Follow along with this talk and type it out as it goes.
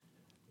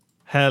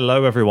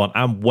Hello, everyone,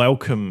 and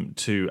welcome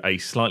to a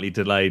slightly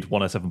delayed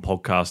 107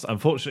 podcast.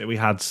 Unfortunately, we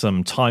had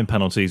some time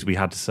penalties we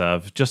had to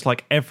serve, just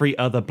like every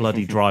other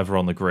bloody driver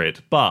on the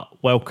grid. But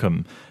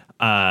welcome.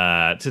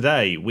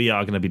 Today, we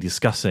are going to be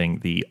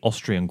discussing the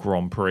Austrian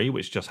Grand Prix,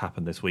 which just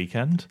happened this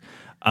weekend.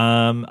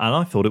 And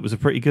I thought it was a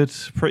pretty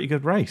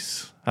good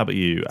race. How about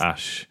you,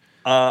 Ash?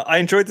 I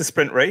enjoyed the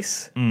sprint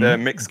race. The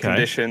mixed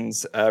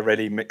conditions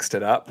really mixed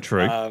it up.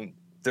 True.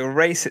 The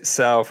race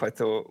itself, I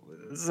thought,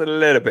 was a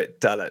little bit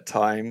dull at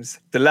times.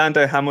 The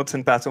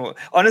Lando-Hamilton battle,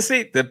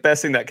 honestly, the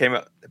best thing that came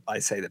out, I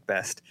say the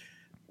best,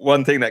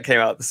 one thing that came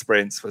out of the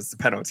sprints was the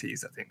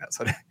penalties. I think that's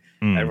what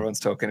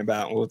everyone's talking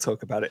about, and we'll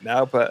talk about it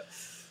now. But,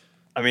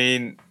 I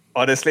mean,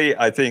 honestly,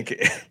 I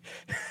think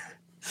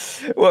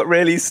what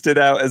really stood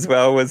out as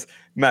well was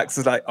Max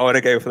was like, I want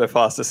to go for the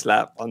fastest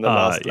lap on the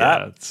last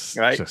lap. It's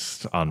right?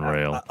 just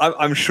unreal.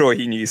 I'm sure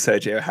he knew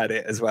Sergio had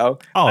it as well.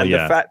 Oh, and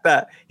yeah. the fact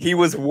that he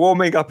was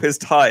warming up his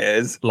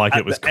tyres like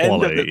it was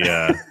quality,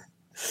 yeah.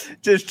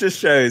 just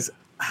shows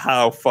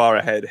how far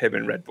ahead him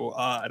and Red Bull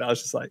are. And I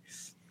was just like,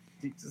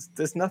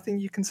 there's nothing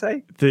you can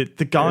say.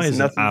 The guy is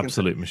an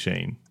absolute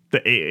machine.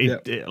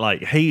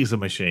 Like, he's a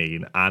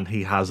machine, and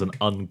he has an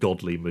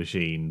ungodly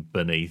machine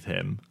beneath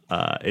him.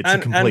 It's a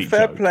complete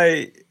joke.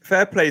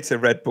 Fair play to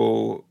Red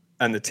Bull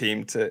and the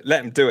team to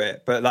let him do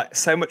it, but like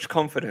so much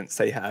confidence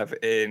they have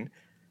in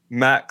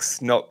Max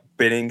not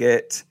binning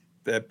it,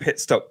 the pit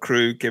stop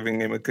crew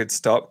giving him a good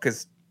stop,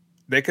 because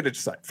they could have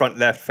just like front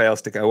left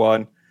fails to go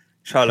on,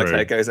 Charles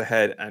Leclerc goes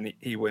ahead and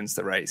he wins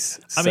the race.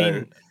 I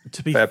mean,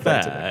 to be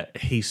fair,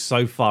 he's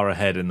so far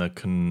ahead in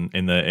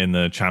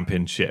the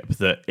championship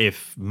that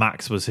if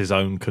Max was his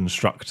own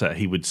constructor,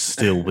 he would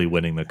still be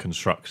winning the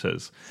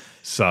constructors.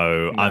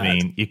 So, I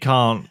mean, you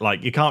can't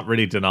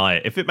really deny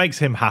it. If it makes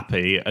him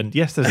happy, and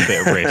yes, there's a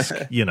bit of risk,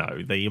 you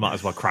might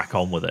as well crack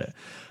on with it.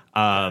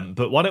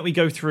 But why don't we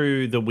go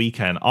through the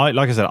weekend?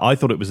 Like I said, I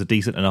thought it was a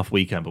decent enough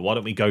weekend, but why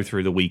don't we go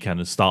through the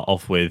weekend and start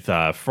off with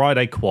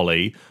Friday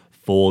quali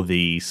for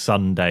the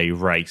Sunday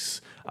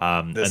race.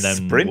 And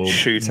then we'll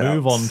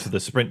move on to the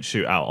sprint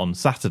shootout on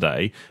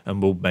Saturday,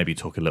 and we'll maybe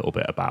talk a little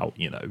bit about,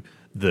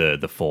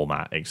 the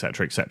format,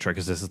 etc.,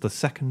 because this is the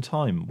second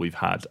time we've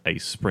had a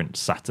sprint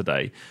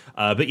Saturday.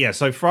 But yeah,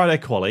 so Friday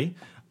quali,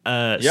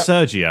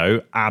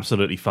 Sergio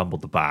absolutely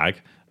fumbled the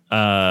bag.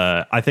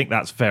 I think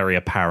that's very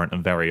apparent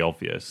and very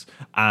obvious.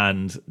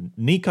 And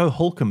Nico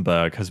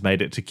Hülkenberg has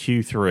made it to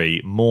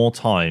Q3 more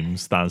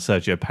times than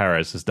Sergio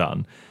Perez has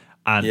done.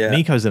 And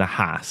Nico's in a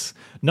Haas.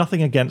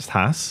 Nothing against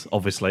Haas,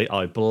 obviously.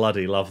 I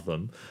bloody love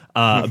them.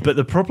 But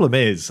the problem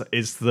is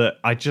that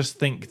I just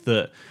think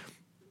that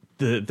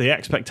the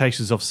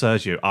expectations of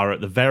Sergio are,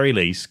 at the very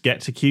least,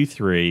 get to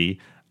Q3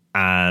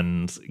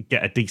 and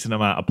get a decent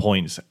amount of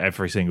points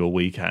every single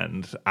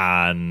weekend.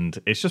 And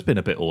it's just been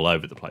a bit all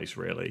over the place,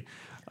 really,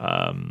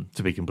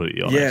 to be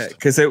completely honest. Yeah,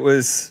 because it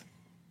was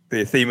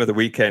the theme of the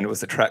weekend was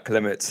the track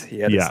limits. He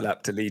had his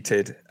lap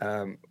deleted,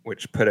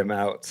 which put him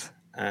out.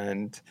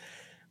 And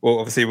well,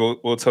 obviously,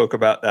 we'll talk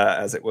about that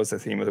as it was the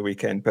theme of the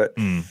weekend. But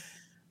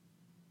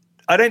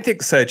I don't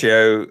think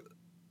Sergio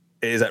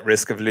is at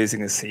risk of losing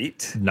his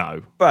seat.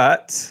 No.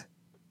 But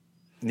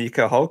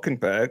Nico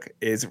Hülkenberg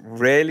is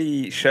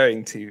really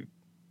showing to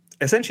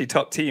essentially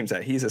top teams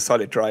that he's a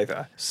solid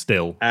driver.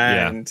 Still.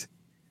 And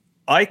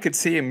I could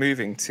see him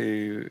moving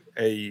to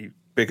a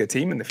bigger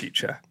team in the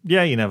future.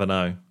 Yeah, you never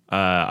know.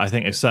 I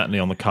think it's certainly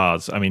on the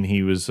cards. I mean,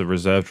 he was a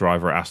reserve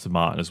driver at Aston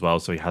Martin as well,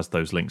 so he has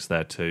those links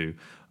there too.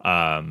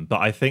 But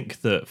I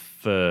think that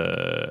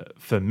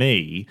for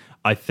me,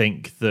 I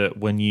think that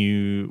when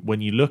you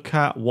look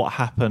at what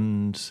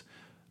happened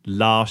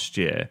last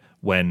year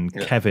when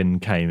Kevin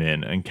came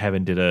in, and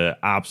Kevin did an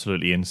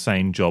absolutely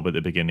insane job at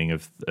the beginning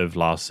of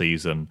last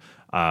season,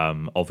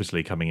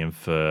 obviously coming in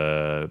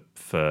for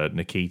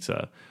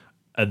Nikita,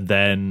 and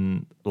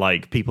then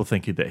like people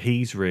thinking that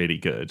he's really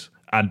good.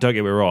 And don't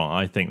get me wrong,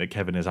 I think that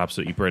Kevin is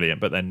absolutely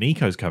brilliant, but then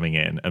Nico's coming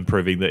in and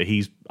proving that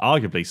he's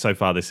arguably so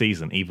far this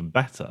season even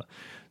better.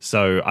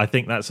 So I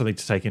think that's something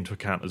to take into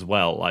account as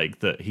well, like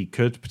that he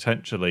could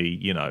potentially,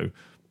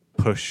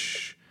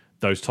 push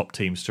those top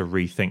teams to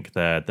rethink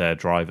their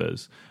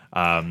drivers.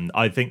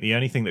 I think the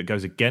only thing that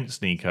goes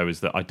against Nico is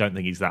that I don't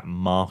think he's that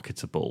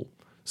marketable.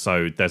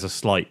 So there's a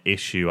slight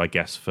issue, I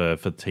guess, for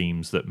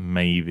teams that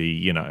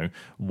maybe,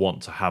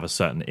 want to have a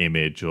certain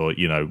image or,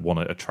 want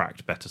to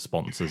attract better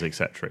sponsors,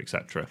 etc.,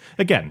 etc.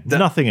 Again,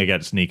 nothing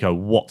against Nico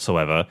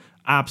whatsoever.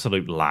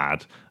 Absolute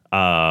lad.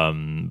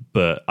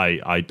 But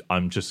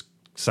I'm just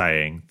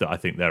saying that I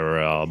think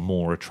there are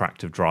more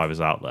attractive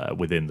drivers out there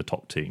within the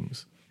top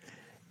teams.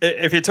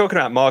 If you're talking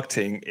about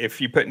marketing,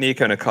 if you put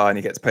Nico in a car and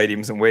he gets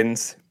podiums and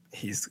wins,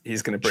 he's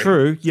going to bring...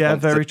 True, yeah,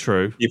 very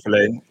true. People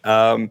in.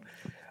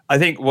 I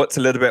think what's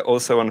a little bit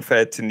also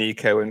unfair to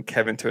Nico and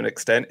Kevin to an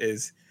extent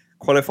is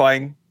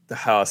qualifying. The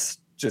Haas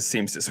just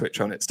seems to switch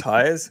on its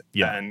tires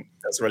and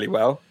does really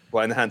well.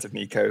 Well, in the hands of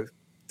Nico,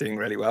 doing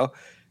really well.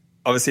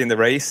 obviously in the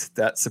race,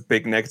 that's a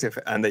big negative,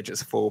 and they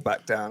just fall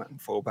back down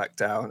and fall back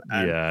down.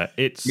 And yeah,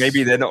 it's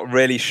maybe they're not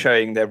really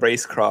showing their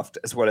racecraft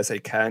as well as they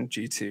can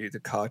due to the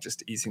car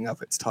just easing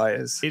up its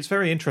tires. It's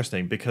very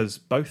interesting because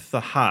both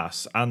the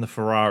Haas and the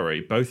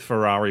Ferrari, both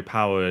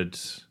Ferrari-powered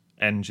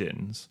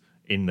engines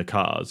in the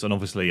cars, and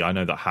obviously I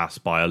know that Haas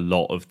buy a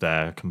lot of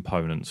their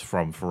components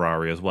from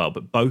Ferrari as well,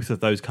 but both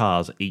of those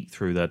cars eat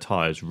through their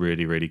tires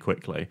really, really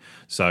quickly.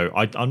 So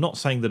I'm not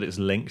saying that it's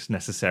linked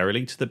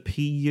necessarily to the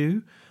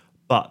PU,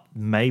 but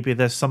maybe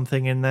there's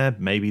something in there.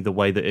 Maybe the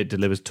way that it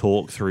delivers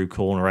torque through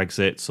corner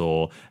exits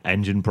or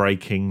engine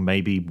braking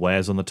maybe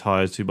wears on the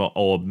tires too much.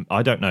 Or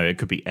I don't know. It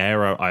could be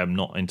aero. I am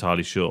not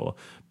entirely sure.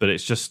 But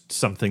it's just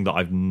something that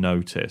I've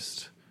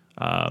noticed.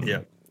 Yeah.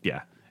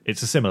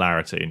 It's a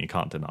similarity, and you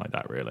can't deny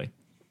that, really.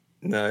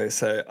 No,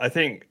 so I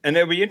think, and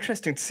it'll be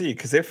interesting to see,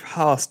 because if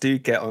Haas do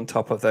get on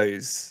top of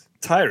those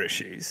tire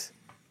issues,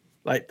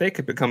 like they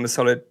could become a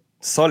solid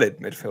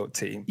midfield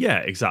team. Yeah,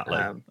 exactly.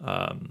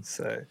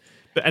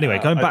 But anyway,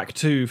 going back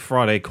to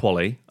Friday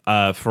quali,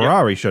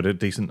 Ferrari showed a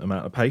decent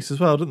amount of pace as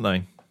well, didn't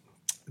they?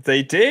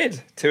 They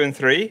did. 2 and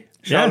 3.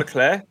 Charles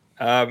Leclerc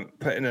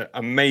put in an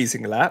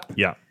amazing lap.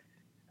 Yeah.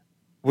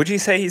 Would you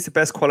say he's the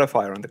best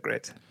qualifier on the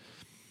grid?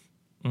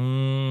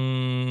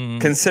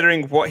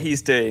 Considering what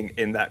he's doing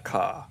in that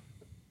car.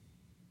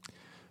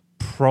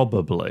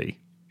 Probably.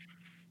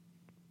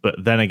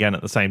 But then again,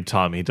 at the same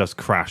time, he does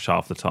crash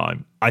half the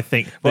time. I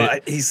think.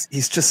 He's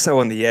just so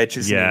on the edge,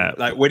 isn't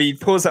he? Like when he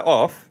pulls it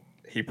off,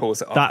 he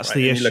pulls it off. That's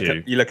the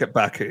issue. You look at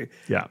Baku.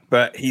 Yeah.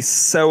 But he's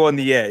so on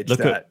the edge. Look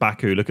at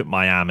Baku, look at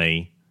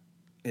Miami.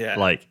 Yeah.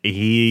 Like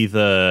he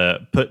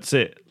either puts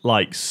it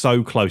like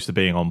so close to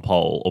being on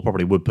pole, or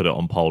probably would put it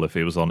on pole if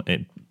he was on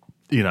it,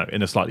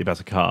 in a slightly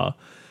better car.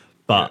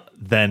 But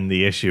then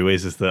the issue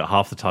is that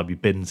half the time he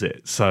bins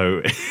it.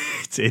 So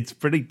it's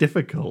pretty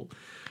difficult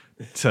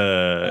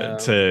to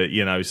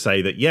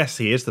say that yes,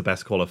 he is the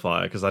best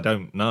qualifier, because I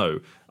don't know.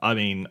 I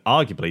mean,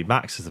 arguably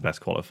Max is the best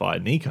qualifier.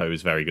 Nico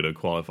is very good at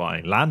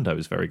qualifying. Lando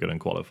is very good in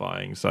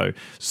qualifying. So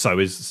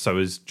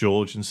is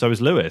George, and so is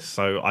Lewis.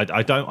 So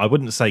I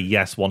wouldn't say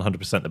yes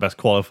 100% the best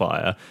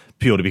qualifier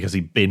purely because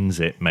he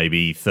bins it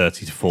maybe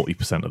 30 to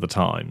 40% of the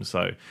time.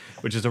 So,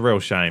 which is a real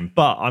shame.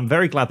 But I'm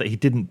very glad that he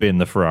didn't bin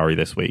the Ferrari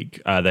this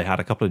week. They had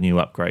a couple of new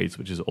upgrades,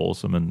 which is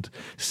awesome, and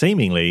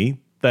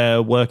seemingly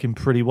they're working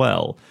pretty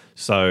well.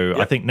 So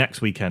I think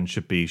next weekend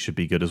should be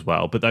good as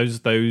well. But those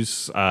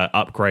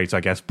upgrades,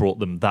 I guess, brought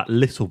them that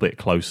little bit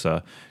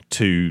closer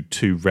to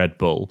Red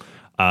Bull.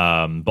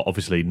 But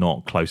obviously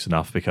not close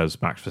enough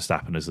because Max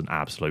Verstappen is an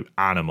absolute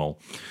animal.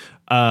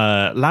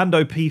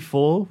 Lando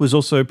P4 was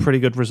also a pretty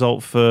good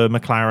result for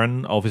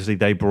McLaren. Obviously,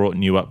 they brought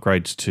new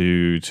upgrades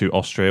to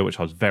Austria, which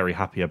I was very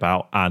happy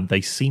about, and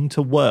they seem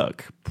to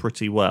work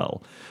pretty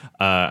well.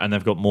 And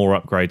they've got more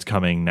upgrades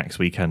coming next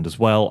weekend as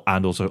well.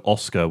 And also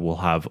Oscar will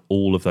have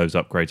all of those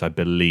upgrades, I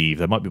believe.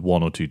 There might be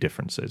one or two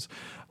differences.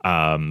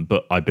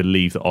 But I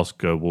believe that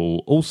Oscar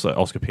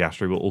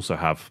Piastri will also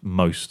have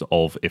most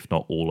of, if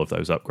not all of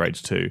those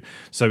upgrades too.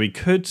 So we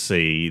could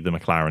see the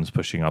McLarens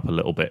pushing up a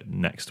little bit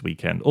next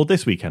weekend, or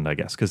this weekend, I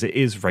guess, because it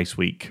is race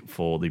week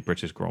for the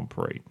British Grand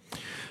Prix.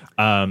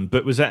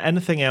 But was there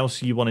anything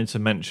else you wanted to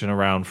mention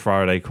around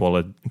Friday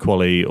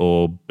quali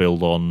or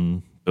build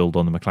on the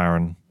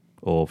McLaren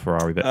or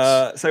Ferrari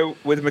bits? So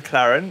with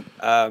McLaren,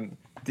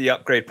 the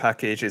upgrade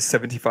package is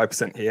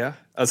 75% here.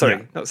 Not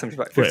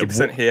 75,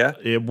 50% here.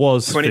 It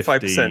was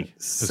 25%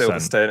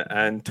 Silverstone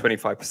and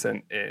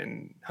 25%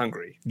 in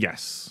Hungary.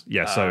 Yes.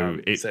 Yeah, so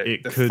it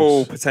the could...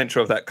 full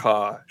potential of that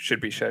car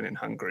should be shown in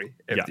Hungary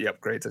if the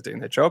upgrades are doing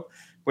their job,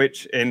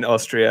 which in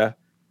Austria,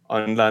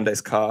 on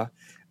Lando's car,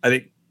 I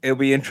think it'll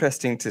be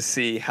interesting to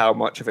see how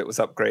much of it was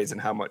upgrades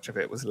and how much of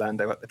it was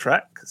Lando at the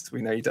track, because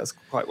we know he does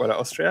quite well at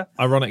Austria.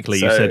 Ironically,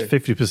 you said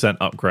 50%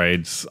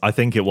 upgrades. I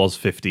think it was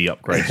 50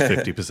 upgrades,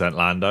 50%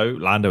 Lando.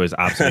 Lando is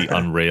absolutely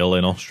unreal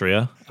in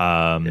Austria.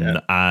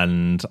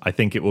 And I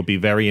think it will be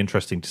very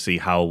interesting to see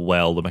how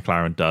well the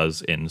McLaren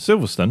does in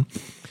Silverstone.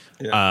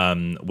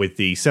 With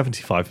the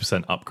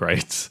 75%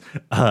 upgrades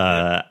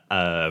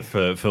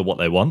for what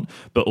they want,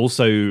 but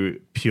also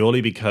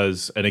purely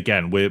because, and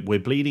again, we're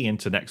bleeding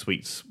into next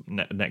week's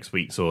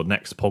or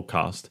next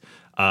podcast.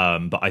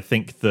 But I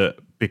think that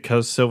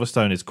because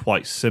Silverstone is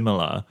quite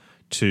similar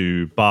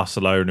to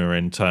Barcelona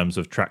in terms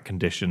of track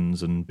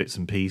conditions and bits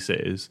and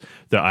pieces,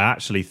 that I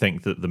actually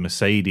think that the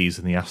Mercedes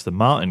and the Aston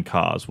Martin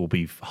cars will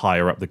be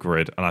higher up the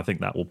grid, and I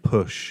think that will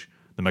push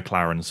the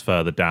McLarens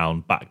further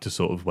down back to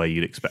sort of where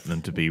you'd expect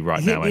them to be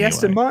right now. The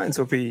Aston Martins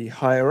will be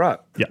higher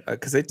up,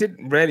 because they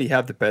didn't really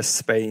have the best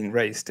Spain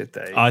race, did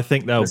they? I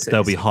think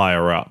they'll be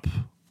higher up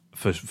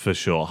for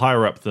sure,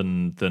 higher up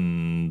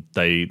than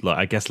they. Like,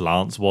 I guess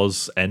Lance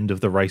was end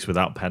of the race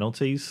without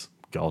penalties.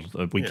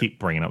 God, we keep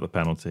bringing up the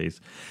penalties.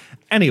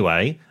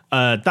 Anyway,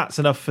 that's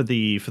enough for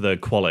the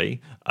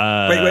quali.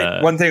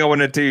 Wait, one thing I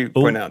want to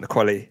point out in the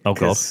quali. Oh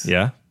God,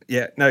 yeah.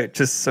 No,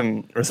 just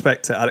some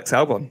respect to Alex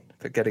Albon.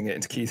 but getting it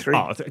into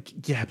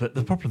Q3. Yeah, but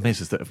the problem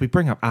is that if we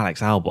bring up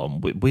Alex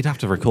Albon, we'd have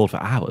to record for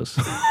hours.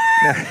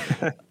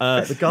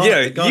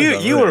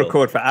 You will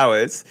record for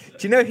hours.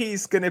 Do you know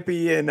he's going to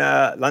be in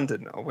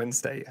London on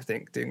Wednesday, I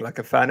think, doing like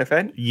a fan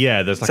event?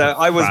 Yeah, there's like so a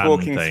I was fan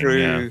walking thing,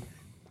 through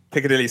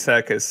Piccadilly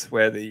Circus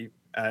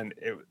and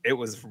it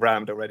was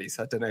rammed already.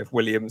 So I don't know if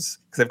Williams,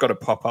 because they've got a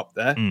pop up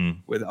there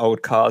with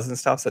old cars and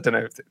stuff. So I don't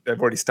know if they've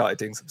already started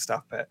doing some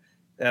stuff, but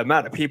the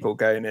amount of people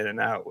going in and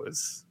out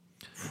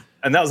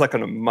and that was like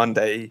on a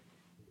Monday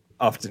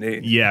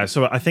afternoon. Yeah,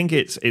 so I think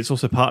it's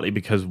also partly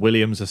because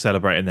Williams are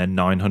celebrating their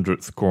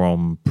 900th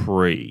Grand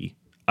Prix.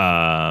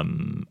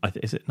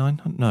 Is it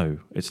 900? No,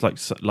 it's like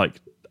is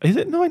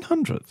it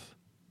 900th?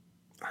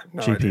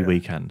 No GP idea.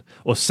 weekend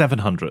or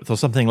 700th or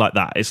something like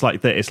that. It's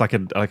like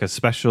a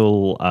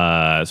special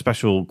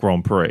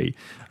Grand Prix.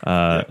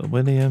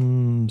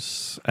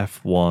 Williams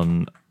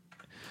F1.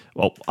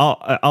 Well,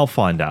 I'll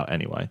find out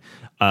anyway.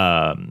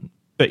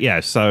 But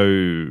yeah,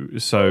 so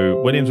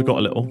Williams have got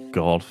a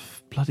little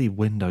bloody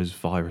Windows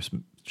virus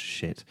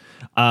shit.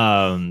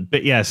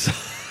 But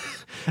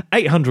yes,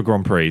 800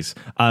 Grand Prix.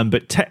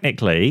 But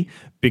technically,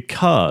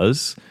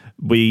 because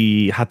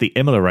we had the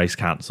Imola race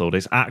cancelled,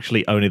 it's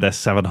actually only their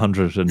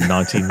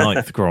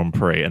 799th Grand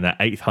Prix, and their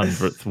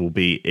 800th will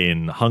be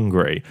in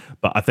Hungary.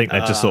 But I think they're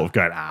just sort of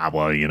going,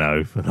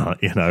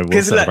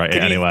 we'll celebrate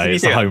it anyway.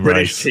 It's a home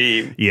British race.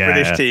 Team,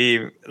 British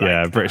team.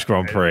 British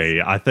Grand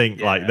Prix. I think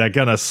they're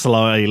gonna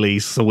slyly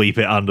sweep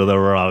it under the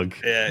rug.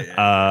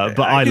 But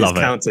I love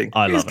it.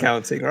 I love it.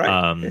 Counting,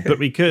 right? But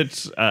we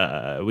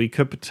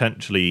could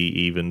potentially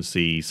even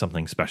see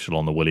something special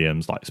on the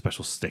Williams, like a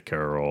special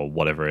sticker or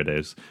whatever it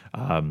is.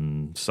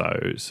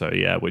 So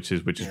yeah, which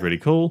is really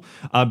cool.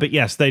 But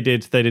yes, they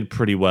did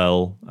pretty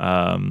well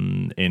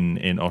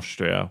in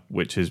Austria,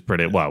 which is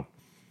pretty well.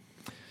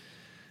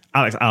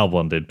 Alex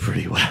Albon did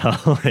pretty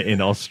well in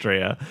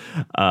Austria.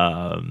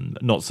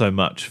 Not so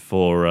much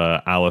for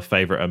our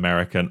favourite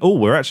American. Oh,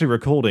 we're actually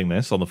recording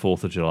this on the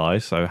 4th of July,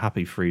 so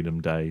happy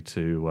Freedom Day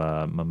to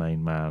my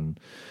main man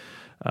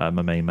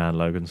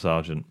Logan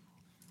Sargent.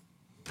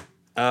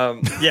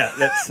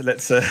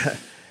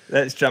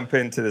 Let's jump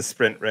into the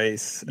sprint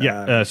race.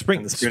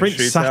 Sprint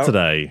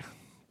Saturday.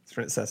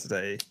 Sprint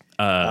Saturday.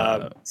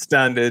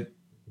 Standard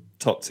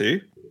top two.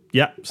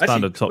 Yeah,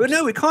 standard top. Well,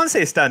 no, we can't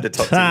say standard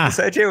top two.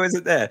 Sergio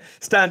isn't there.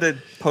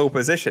 Standard pole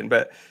position,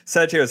 but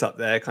Sergio's up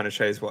there. Kind of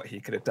shows what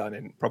he could have done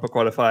in proper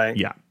qualifying.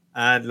 Yeah,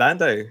 and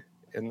Lando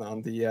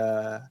on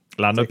the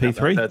Lando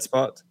P3 third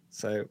spot.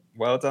 So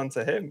well done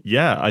to him.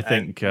 Yeah, I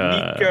think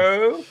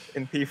Nico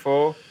in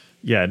P4.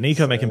 Yeah,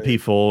 Nico making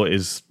P4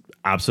 is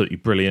absolutely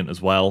brilliant as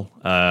well.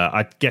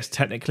 I guess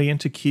technically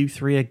into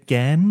Q3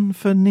 again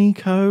for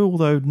Nico,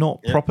 although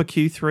not proper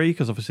Q3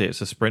 because obviously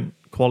it's a sprint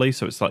quali,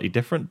 so it's slightly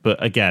different.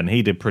 But again,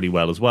 he did pretty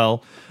well as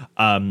well.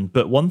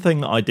 But one thing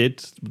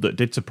that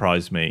did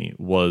surprise me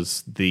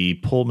was the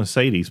poor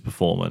Mercedes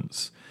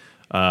performance.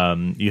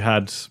 You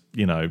had,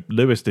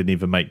 Lewis didn't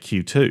even make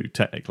Q2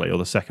 technically, or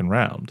the second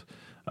round,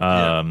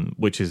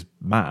 which is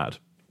mad.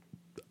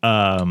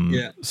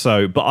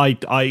 So,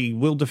 but I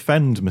will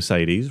defend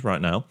Mercedes right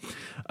now.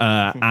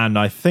 And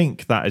I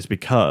think that is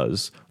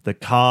because the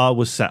car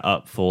was set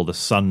up for the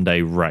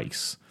Sunday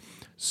race.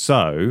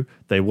 So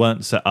they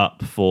weren't set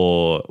up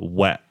for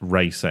wet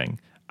racing.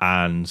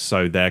 And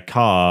so their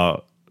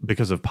car,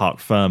 because of Parc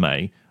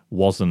Ferme,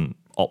 wasn't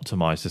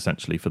optimized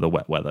essentially for the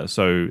wet weather.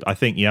 So I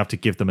think you have to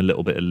give them a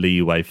little bit of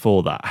leeway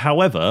for that.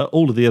 However,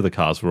 all of the other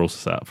cars were also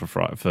set up for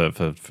dry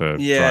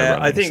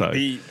running. I think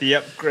the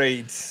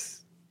upgrades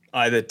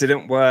either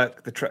didn't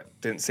work, the track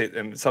didn't suit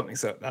them, something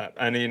like that.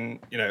 And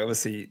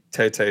obviously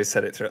Toto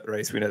said it throughout the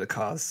race. We know the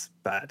car's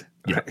bad.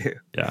 Right?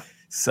 Yeah.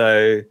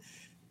 So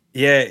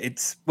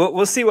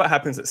we'll see what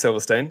happens at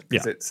Silverstone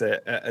because it's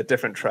a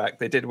different track.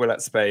 They did well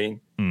at Spain,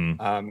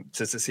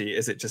 just to see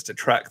is it just a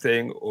track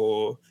thing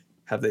or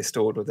have they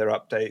stalled with their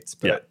updates?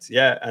 But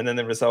and then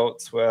the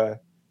results were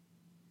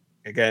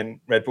again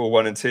Red Bull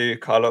 1 and 2,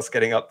 Carlos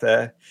getting up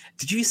there.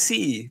 Did you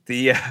see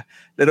the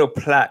little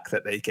plaque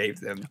that they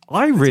gave them?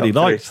 I really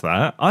liked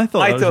that. I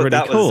thought that was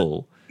really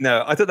cool.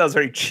 I thought that was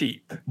very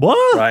cheap.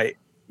 What? Right?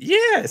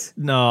 Yes.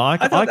 No, I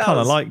kind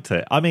of liked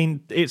it. I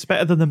mean, it's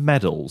better than the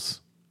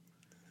medals.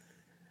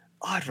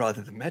 I'd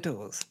rather the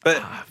medals,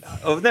 but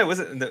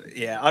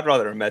I'd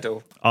rather a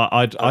medal.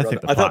 I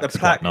think the plaque's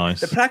quite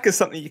nice. The plaque is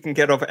something you can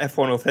get off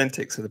F1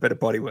 Authentics with a bit of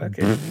bodywork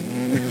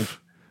in.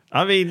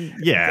 I mean,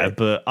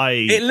 but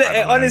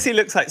it honestly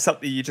looks like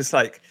something you just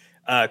like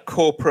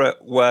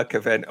corporate work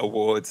event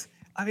awards.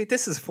 I mean,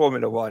 this is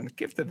Formula One.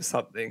 Give them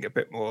something a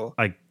bit more.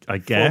 I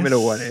guess Formula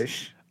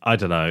One-ish. I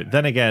don't know.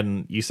 Then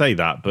again, you say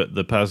that, but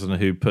the person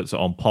who puts it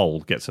on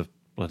pole gets a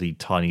bloody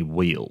tiny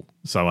wheel.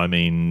 So I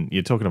mean,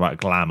 you're talking about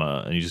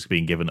glamour, and you're just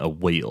being given a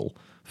wheel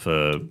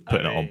for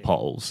putting it on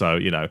pole. So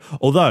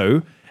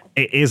although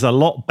it is a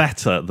lot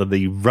better than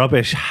the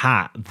rubbish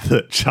hat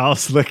that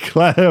Charles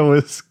Leclerc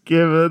was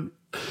given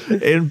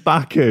in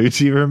Baku.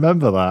 Do you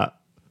remember that?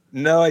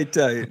 No, I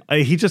don't.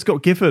 He just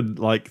got given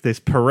like this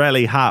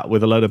Pirelli hat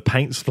with a load of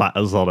paint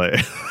splatters on it.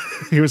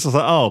 He was just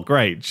like, "Oh,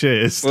 great,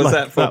 cheers!" Was like,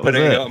 that for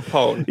putting it on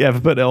pole? Yeah,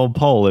 for putting it on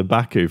pole in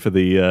Baku for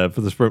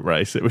the sprint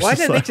race. It was. Why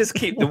just don't like... they just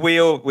keep the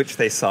wheel which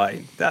they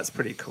signed? That's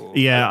pretty cool.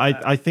 Yeah,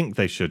 I think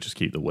they should just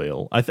keep the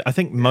wheel. I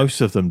think most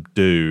of them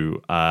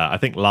do. I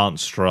think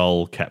Lance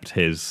Stroll kept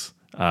his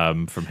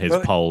from his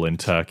pole in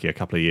Turkey a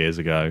couple of years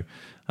ago.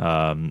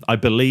 I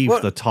believe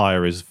the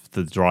tyre is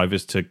the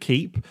drivers to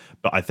keep,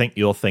 but I think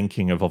you're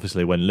thinking of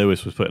obviously when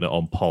Lewis was putting it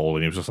on pole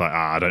and he was just like,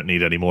 I don't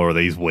need any more of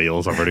these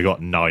wheels. I've already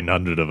got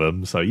 900 of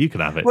them, so you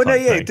can have it. Well, no,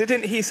 yeah,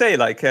 didn't he say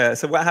like,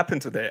 so what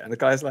happens with it? And the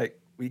guy's like,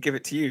 we give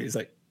it to you. He's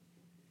like,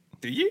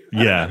 do you?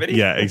 Yeah,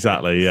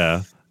 exactly,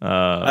 yeah.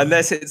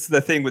 Unless it's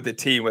the thing with the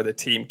team where the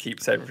team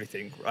keeps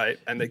everything, right?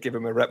 And they give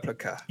him a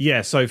replica.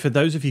 Yeah, so for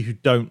those of you who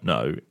don't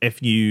know,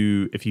 if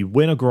you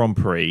win a Grand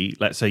Prix,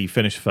 let's say you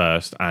finish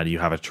first and you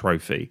have a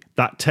trophy,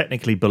 that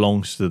technically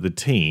belongs to the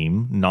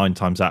team 9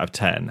 times out of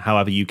 10.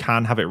 However, you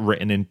can have it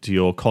written into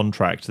your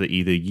contract that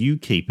either you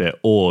keep it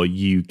or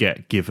you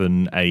get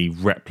given a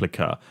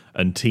replica,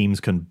 and teams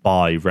can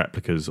buy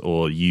replicas,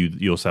 or you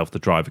yourself, the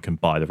driver, can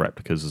buy the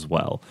replicas as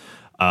well.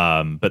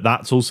 But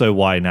that's also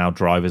why now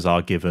drivers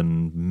are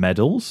given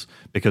medals,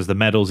 because the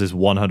medals is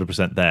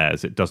 100%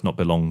 theirs. It does not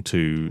belong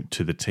to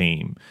the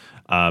team.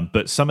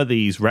 But some of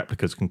these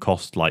replicas can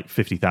cost like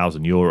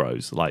 50,000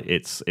 euros. Like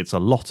it's a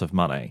lot of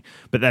money.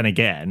 But then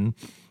again,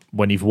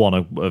 when you've won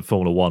a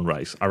Formula One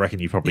race, I reckon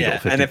you've probably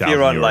got 50,000 euros. And if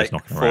you're on like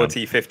knocking 40,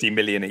 around. 50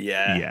 million a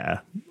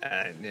year.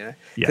 Yeah.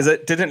 Because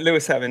didn't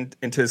Lewis have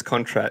into his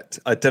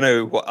contract, I don't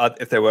know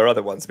if there were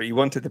other ones, but he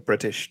wanted the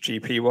British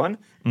GP one.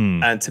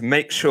 And to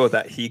make sure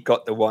that he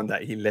got the one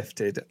that he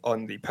lifted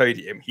on the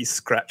podium, he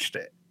scratched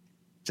it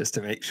just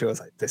to make sure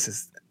it's like, this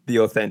is the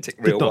authentic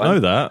real one. Did not know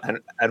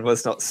that. And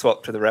was not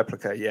swapped to the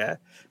replica, yeah.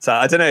 So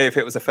I don't know if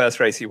it was the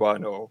first race he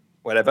won or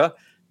whatever,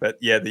 but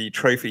yeah, the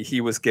trophy he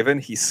was given,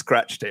 he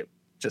scratched it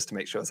just to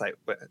make sure it's like,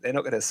 they're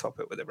not going to swap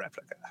it with a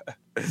replica.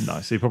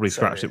 Nice. He probably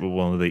scratched it with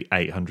one of the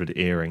 800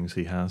 earrings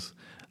he has.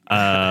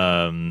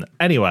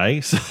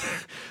 Anyway,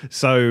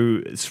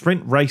 so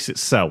sprint race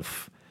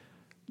itself.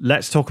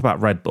 Let's talk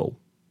about Red Bull.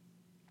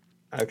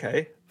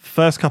 Okay.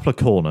 First couple of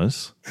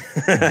corners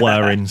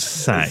were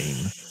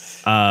insane.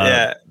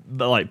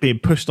 Like being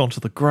pushed onto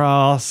the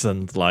grass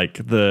and like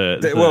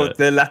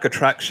the lack of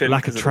traction.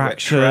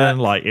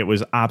 Like it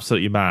was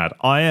absolutely mad.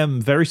 I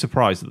am very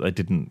surprised that they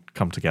didn't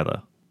come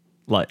together.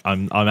 Like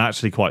I'm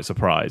actually quite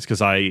surprised,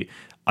 because I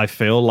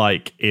feel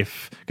like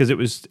because it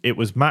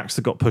was Max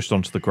that got pushed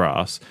onto the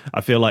grass.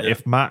 I feel like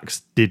if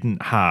Max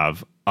didn't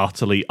have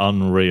utterly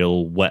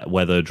unreal wet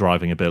weather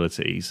driving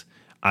abilities,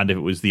 and if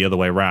it was the other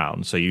way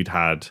around, so you'd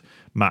had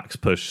Max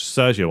push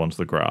Sergio onto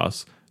the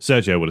grass,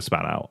 Sergio would have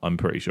span out. I'm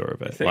pretty sure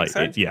of it.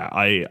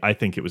 I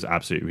think it was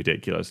absolutely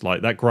ridiculous.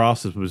 Like that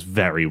grass was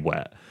very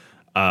wet.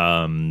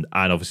 And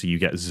obviously you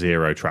get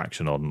zero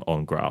traction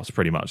on grass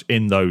pretty much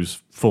in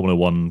those Formula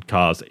One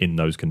cars in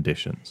those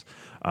conditions.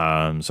 So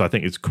I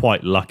think it's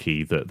quite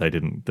lucky that they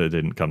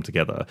didn't come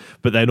together.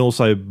 But then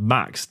also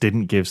Max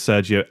didn't give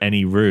Sergio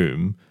any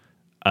room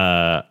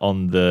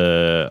on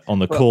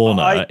the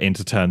corner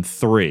into turn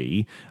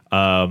 3,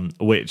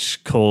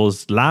 which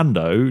caused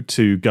Lando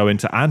to go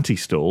into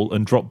anti-stall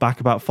and drop back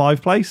about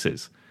 5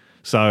 places.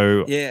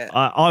 So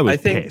I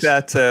think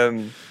that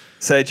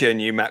Sergio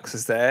knew Max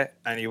was there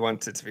and he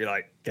wanted to be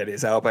like, get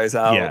his elbows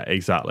out. Yeah,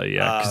 exactly.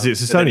 Yeah, because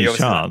it's his only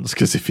chance.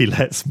 Because if he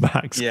lets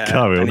Max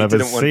go, he'll never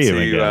see him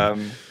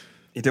again.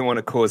 He didn't want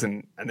to cause,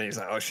 and then he's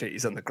like, oh shit,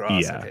 he's on the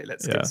grass. Okay,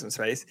 let's give him some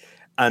space.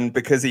 And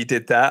because he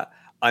did that,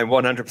 I'm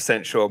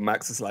 100% sure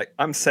Max was like,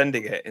 I'm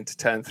sending it into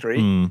turn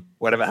 3.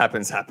 Whatever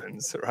happens,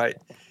 right?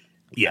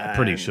 Yeah,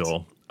 pretty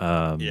sure.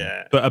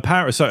 But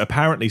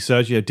apparently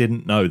Sergio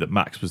didn't know that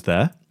Max was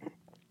there.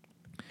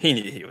 He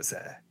knew he was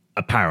there.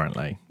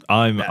 Apparently.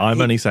 I'm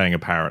only saying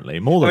apparently.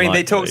 More than likely.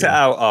 They talked it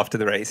out after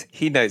the race.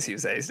 He knows he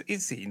was there.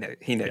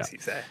 He knows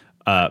he's there.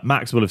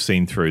 Max will have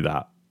seen through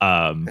that.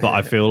 But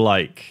I feel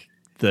like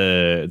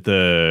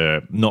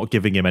the not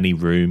giving him any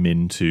room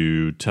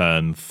into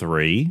turn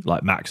 3,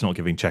 like Max not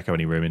giving Checo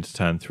any room into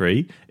turn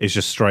 3, is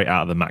just straight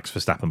out of the Max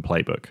Verstappen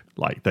playbook.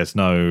 Like there's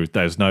no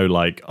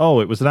like,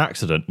 oh, it was an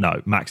accident.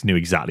 No, Max knew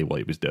exactly what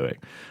he was doing.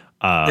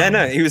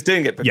 He was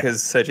doing it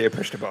because Sergio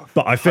pushed him off.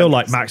 But I feel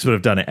like Max would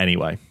have done it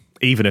anyway.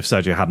 Even if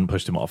Sergio hadn't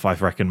pushed him off, I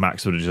reckon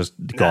Max would have just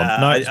gone,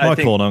 no, it's my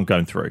corner, I'm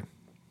going through.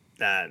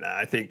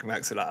 I think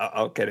Max would like,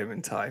 I'll get him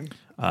in time.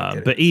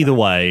 But either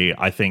way,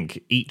 I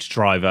think each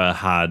driver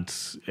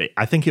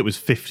I think it was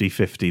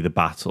 50-50 the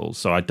battle.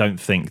 So I don't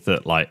think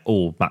that like,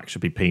 Max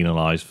should be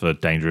penalised for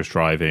dangerous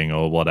driving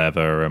or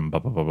whatever and blah,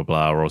 blah, blah, blah,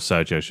 blah, or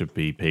Sergio should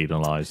be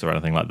penalised or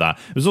anything like that.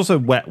 It was also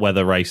wet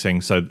weather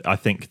racing. So I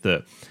think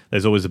that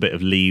there's always a bit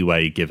of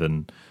leeway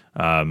given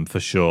for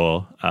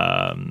sure.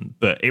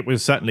 But it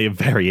was certainly a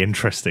very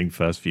interesting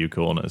first few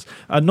corners,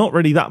 and not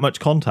really that much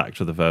contact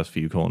for the first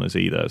few corners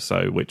either,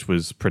 so which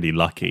was pretty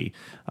lucky,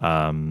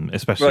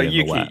 especially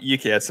in the wet.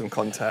 Yuki had some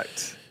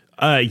contact.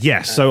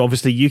 Yes, so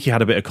obviously Yuki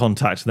had a bit of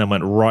contact and then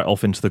went right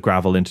off into the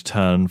gravel into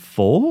turn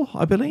 4,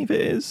 I believe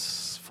it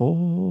is.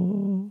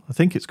 4? I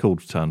think it's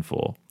called turn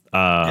 4.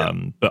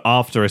 But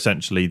after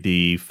essentially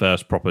the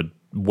first proper,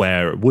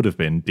 where it would have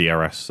been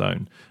DRS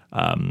zone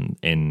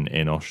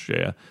in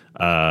Austria,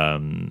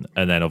 and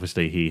then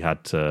obviously he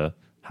had to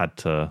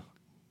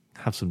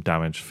have some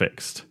damage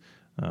fixed.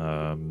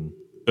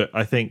 But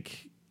I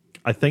think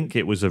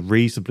it was a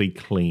reasonably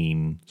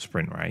clean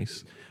sprint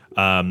race.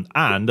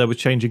 And there was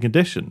changing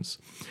conditions.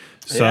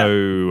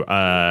 So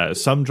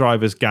some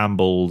drivers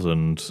gambled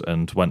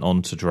and went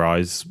on to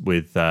dries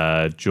with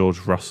George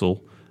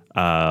Russell pitting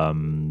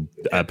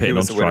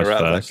on to dries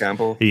first.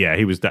 Yeah,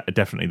 he was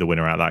definitely the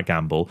winner out of that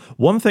gamble.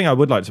 One thing I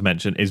would like to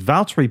mention is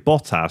Valtteri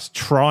Bottas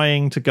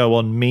trying to go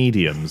on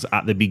mediums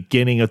at the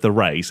beginning of the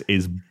race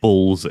is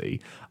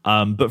ballsy.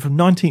 But from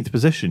 19th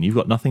position, you've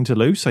got nothing to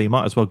lose, so you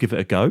might as well give it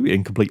a go,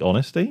 in complete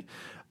honesty.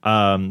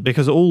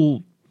 Because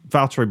all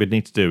Valtteri would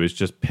need to do is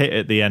just pit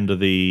at the end of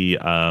the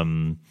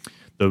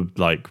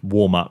like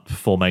warm-up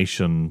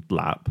formation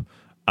lap,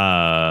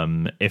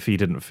 if he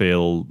didn't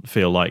feel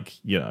like,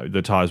 you know,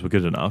 the tyres were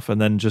good enough, and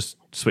then just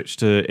switch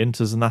to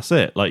inters and that's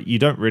it. Like, you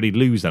don't really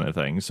lose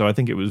anything. So I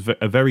think it was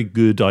a very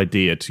good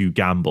idea to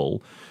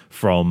gamble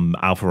from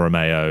Alfa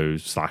Romeo /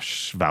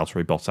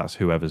 Valtteri Bottas,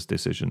 whoever's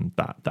decision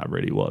that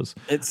really was.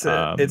 It's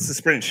a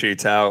sprint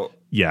shootout.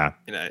 Yeah,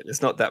 you know,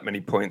 there's not that many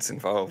points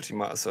involved. You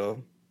might as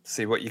well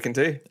see what you can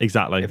do.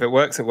 Exactly. If it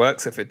works, it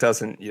works. If it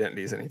doesn't, you don't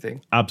lose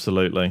anything.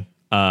 Absolutely.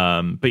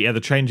 But yeah, the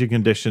changing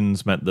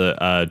conditions meant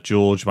that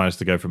George managed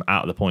to go from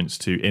out of the points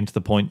to into the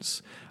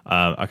points.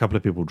 A couple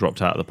of people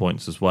dropped out of the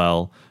points as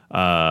well.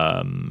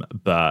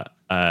 But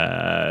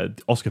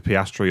Oscar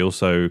Piastri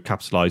also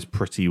capitalized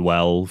pretty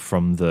well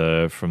from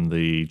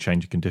the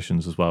changing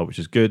conditions as well, which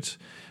is good.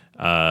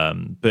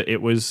 But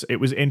it was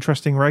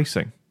interesting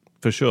racing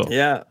for sure.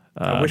 Yeah.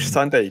 I wish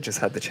Sunday just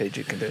had the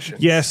changing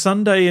conditions. Yeah,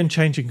 Sunday and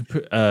changing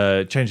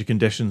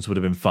conditions would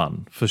have been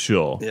fun for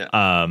sure.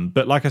 Yeah.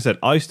 But like I said,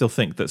 I still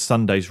think that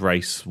Sunday's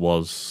race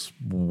was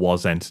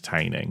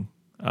entertaining.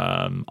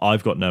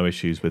 I've got no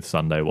issues with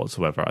Sunday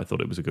whatsoever. I thought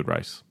it was a good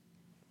race.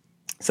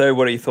 So,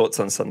 what are your thoughts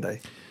on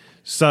Sunday?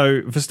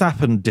 So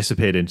Verstappen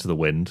disappeared into the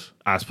wind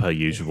as per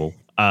usual.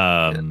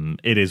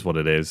 It is what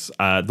it is.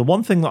 The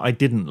one thing that I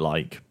didn't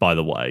like, by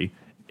the way,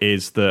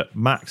 is that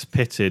Max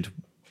pitted,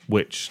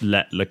 which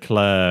let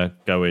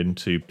Leclerc go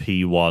into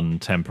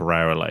P1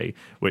 temporarily,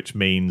 which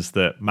means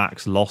that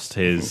Max lost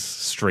his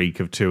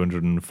streak of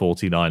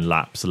 249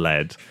 laps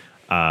led,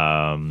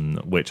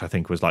 which I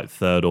think was like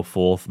third or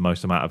fourth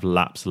most amount of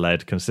laps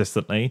led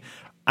consistently.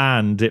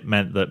 And it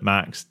meant that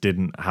Max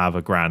didn't have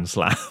a Grand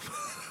Slam.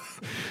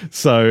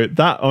 So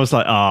that I was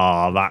like,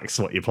 Max,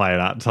 what you're playing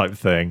at type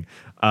thing.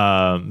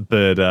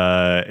 But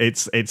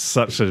it's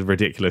such a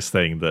ridiculous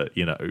thing that,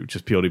 you know,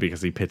 just purely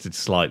because he pitted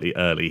slightly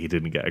early, he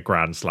didn't get a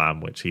Grand Slam,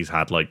 which he's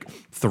had like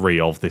 3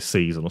 of this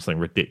season or something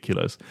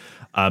ridiculous.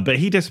 But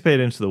he disappeared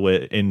into the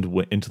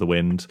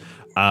wind.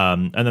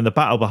 And then the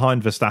battle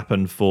behind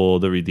Verstappen for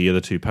the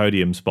other 2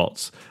 podium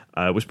spots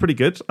was pretty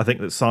good. I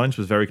think that Sainz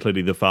was very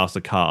clearly the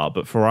faster car,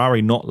 but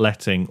Ferrari not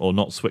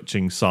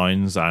switching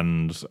Sainz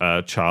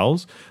and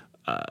Charles,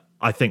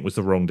 I think was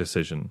the wrong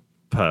decision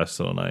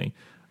personally.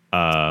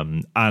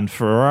 And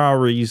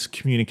Ferrari's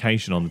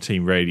communication on the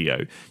team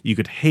radio, you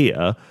could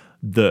hear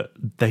that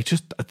they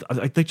just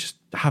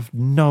have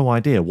no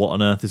idea what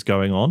on earth is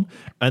going on.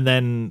 And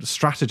then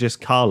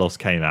strategist Carlos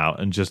came out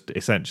and just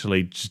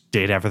essentially just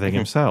did everything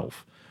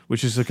himself,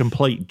 which is a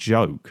complete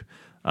joke.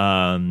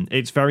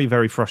 It's very,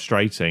 very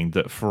frustrating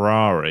that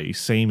Ferrari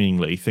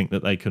seemingly think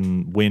that they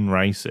can win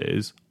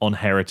races on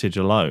heritage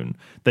alone.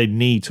 They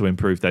need to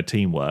improve their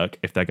teamwork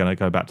if they're going to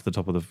go back to the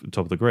top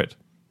of the grid.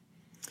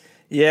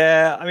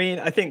 Yeah, I mean,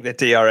 I think the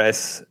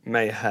DRS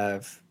may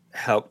have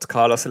helped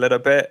Carlos a little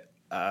bit,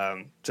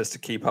 just to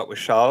keep up with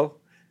Charles.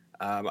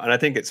 And I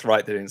think it's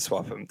right they didn't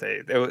swap him.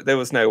 There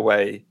was no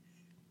way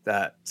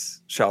that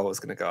Charles was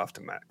going to go after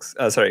Max.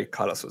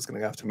 Carlos was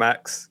going to go after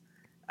Max.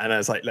 And I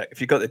was like, look,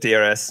 if you've got the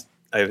DRS,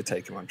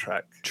 overtake him on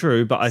track.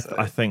 True, but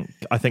I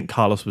think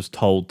Carlos was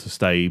told to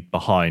stay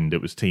behind.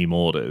 It was team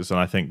orders, and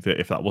I think that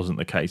if that wasn't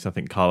the case, I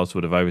think Carlos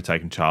would have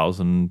overtaken Charles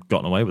and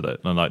gotten away with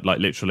it. And like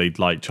literally,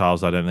 like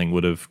Charles, I don't think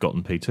would have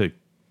gotten P2.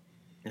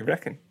 You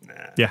reckon? Nah.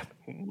 Yeah,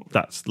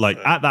 that's like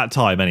at that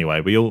time anyway.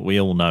 We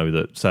all know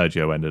that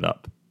Sergio ended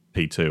up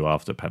P2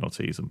 after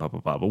penalties and blah blah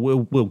blah. But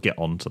we'll get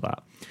on to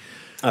that.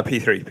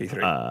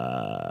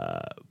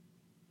 P3.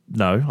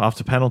 No,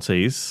 after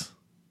penalties.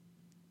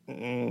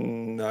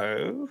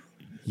 No.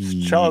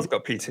 Charles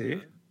got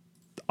P2.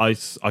 I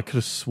could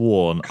have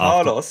sworn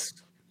Carlos.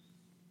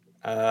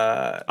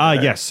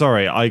 Yes.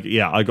 Sorry.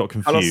 I got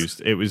confused.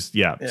 Carlos, it was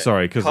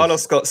sorry because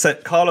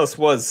Carlos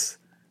was.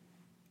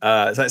 So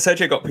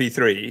Sergio got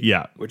P3.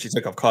 Yeah. Which he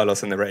took off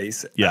Carlos in the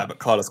race. Yeah. But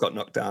Carlos got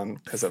knocked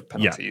down because of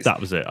penalties. Yeah, that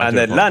was it. And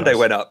then Lando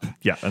went up.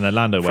 Yeah, and then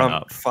Lando went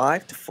up from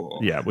 5 to 4.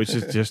 Yeah, which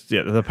is just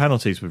the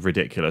penalties were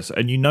ridiculous,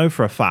 and you know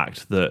for a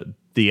fact that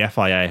the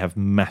FIA have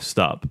messed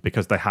up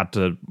because they had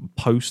to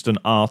post an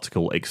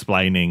article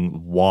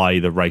explaining why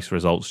the race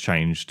results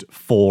changed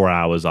 4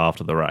 hours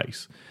after the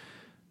race.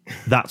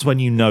 That's when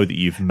you know that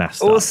you've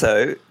messed up.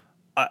 Also,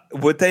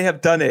 would they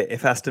have done it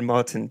if Aston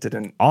Martin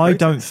didn't? I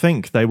don't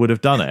think they would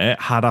have done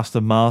it had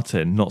Aston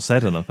Martin not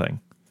said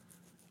anything.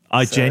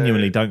 I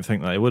genuinely don't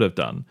think they would have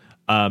done.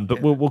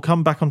 But we'll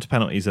come back onto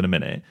penalties in a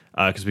minute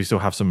because we still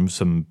have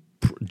some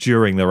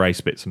during the race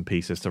bits and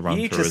pieces to run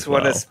through as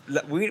well.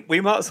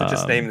 We might as well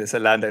just name this a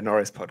Lando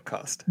Norris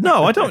podcast.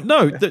 No, I don't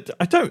know.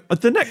 I don't.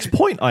 The next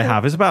point I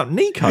have is about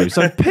Nico,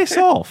 so piss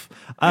off.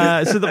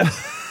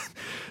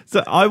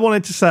 So I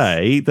wanted to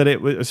say that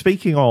it was,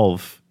 speaking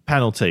of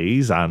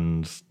penalties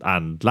and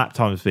lap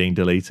times being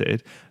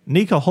deleted,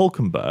 Nico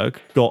Hulkenberg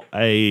got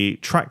a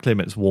track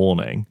limits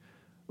warning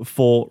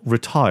for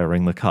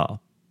retiring the car.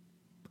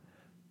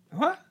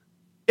 What?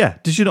 Yeah,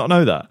 did you not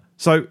know that?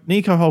 So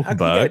Nico Hulkenberg, how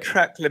can you get a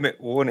track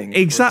limit warning?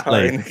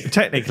 Exactly.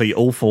 Technically,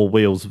 all four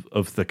wheels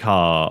of the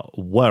car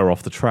were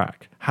off the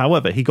track.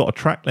 However, he got a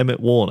track limit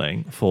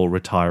warning for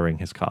retiring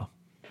his car.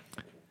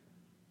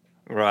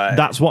 Right.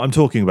 That's what I'm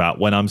talking about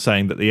when I'm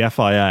saying that the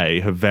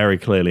FIA have very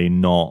clearly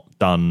not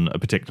done a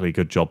particularly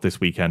good job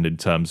this weekend in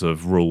terms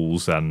of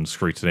rules and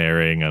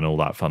scrutineering and all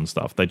that fun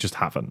stuff. They just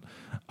haven't.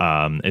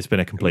 It's been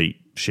a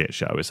complete shit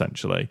show,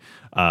 essentially.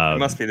 It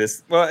must be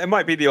this. Well, it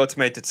might be the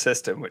automated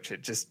system, which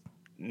it just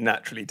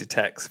naturally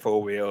detects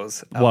four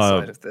wheels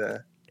outside of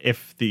the.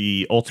 If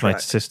the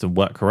automated system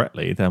worked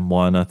correctly, then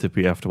why on earth did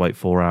we have to wait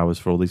 4 hours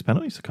for all these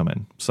penalties to come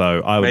in?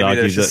 So I would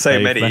argue that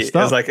so many. It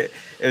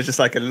was just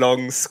like a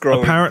long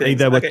scroll. Apparently,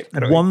 there were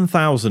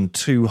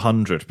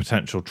 1,200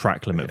 potential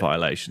track limit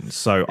violations.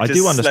 So I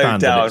do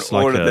understand that it's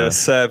like all of the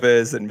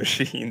servers and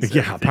machines.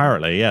 Yeah,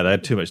 apparently, they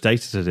had too much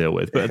data to deal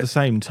with. But at the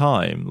same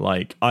time,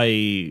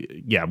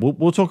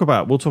 we'll talk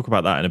about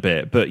that in a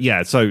bit. But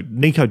yeah, so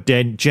Nico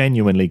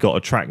genuinely got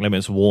a track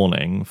limits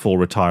warning for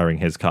retiring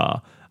his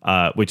car.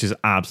 Which is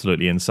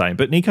absolutely insane.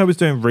 But Nico was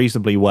doing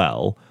reasonably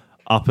well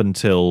up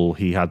until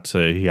he had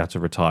to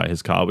retire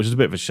his car, which is a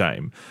bit of a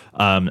shame.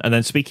 And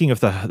then speaking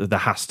of the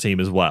Haas team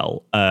as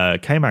well,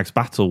 K-Mag's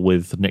battle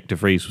with Nick de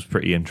Vries was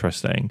pretty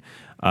interesting.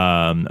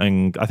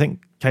 And I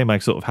think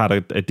K-Mag sort of had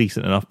a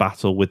decent enough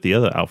battle with the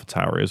other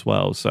AlphaTauri as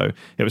well. So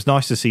it was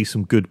nice to see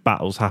some good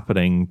battles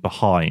happening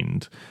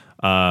behind.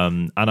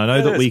 And I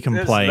know that we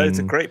complain. Loads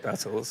of great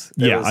battles.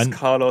 There was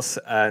Carlos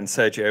and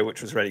Sergio, which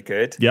was really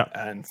good. Yeah,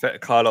 and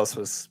Carlos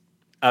was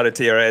out of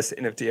DRS,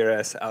 in of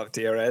DRS, out of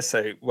DRS.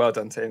 So well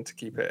done to him to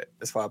keep it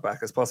as far back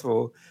as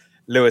possible.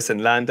 Lewis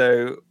and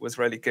Lando was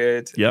really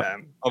good. Yeah,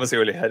 obviously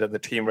really ahead of the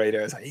team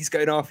radio. It's like he's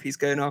going off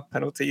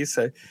penalties.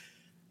 So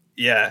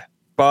yeah,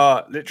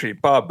 bar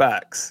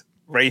backs.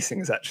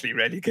 Racing is actually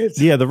really good.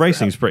 Yeah, the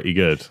racing's pretty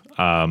good.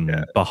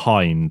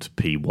 Behind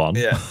P1.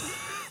 Yeah.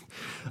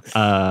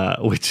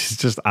 Which is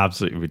just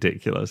absolutely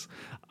ridiculous.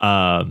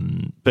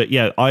 But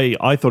yeah,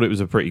 I thought it was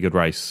a pretty good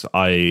race.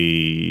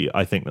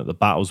 I think that the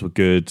battles were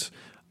good.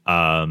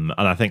 And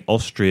I think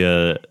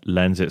Austria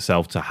lends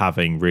itself to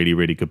having really,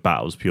 really good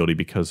battles purely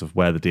because of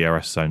where the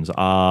DRS zones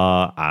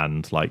are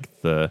and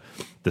like the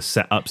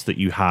setups that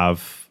you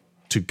have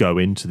to go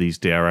into these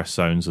DRS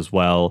zones as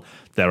well.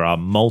 There are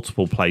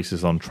multiple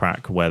places on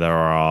track where there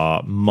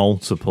are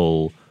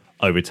multiple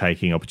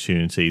overtaking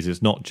opportunities.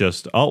 It's not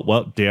just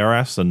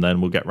DRS and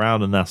then we'll get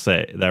round and that's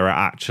it. There are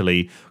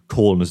actually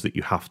corners that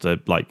you have to,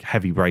 like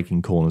heavy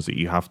braking corners that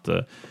you have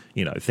to,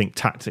 think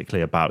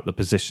tactically about the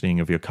positioning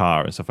of your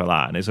car and stuff like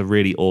that. And it's a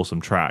really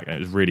awesome track and it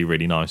was really,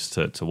 really nice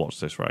to watch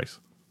this race.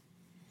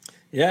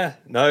 Yeah,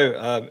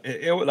 no,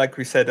 like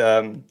we said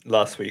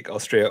last week,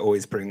 Austria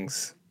always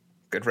brings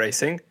good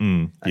racing.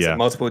 So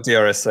multiple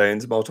DRS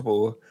zones,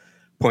 multiple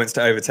points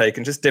to overtake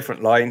and just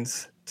different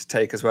lines to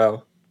take as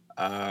well.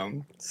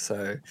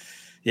 So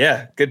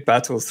yeah, good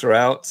battles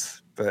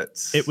throughout, but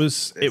it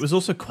was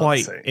also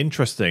quite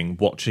interesting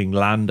watching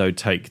Lando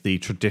take the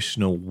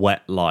traditional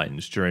wet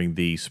lines during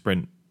the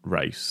sprint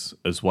race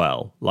as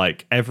well.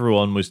 Like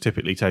everyone was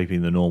typically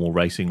taking the normal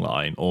racing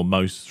line, or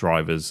most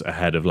drivers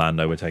ahead of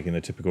Lando were taking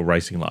the typical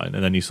racing line,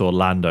 and then you saw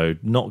Lando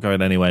not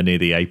going anywhere near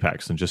the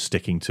apex and just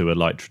sticking to a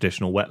like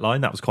traditional wet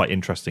line. That was quite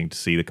interesting to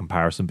see the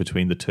comparison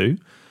between the two.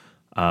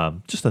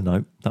 Just a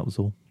note, that was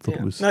all.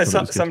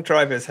 Some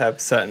drivers have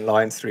certain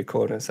lines through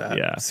corners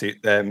that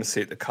suit them,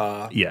 suit the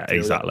car. Yeah,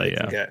 exactly.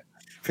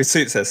 If it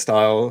suits their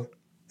style.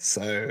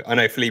 So I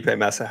know Felipe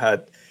Massa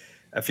had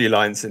a few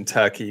lines in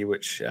Turkey,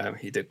 which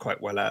he did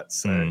quite well at.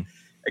 So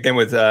again,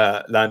 with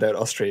Lando at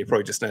Austria, he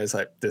probably just knows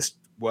like this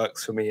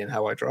works for me and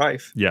how I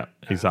drive. Yeah,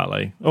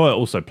 exactly. It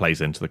also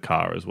plays into the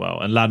car as well.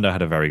 And Lando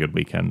had a very good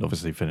weekend,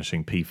 obviously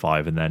finishing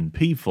P5 and then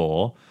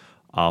P4.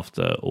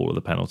 After all of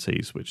the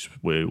penalties, which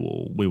we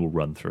will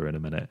run through in a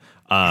minute.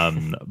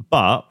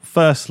 But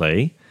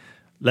firstly,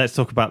 let's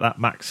talk about that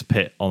Max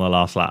pit on the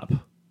last lap.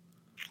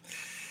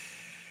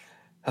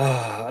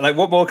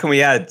 What more can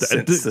we add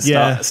since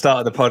the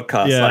start of the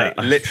podcast? Yeah.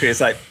 Literally, it's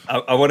like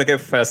I want to go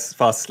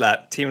fastest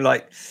lap. Team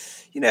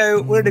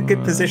we're in a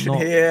good position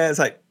here. It's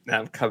like,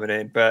 I'm coming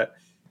in, but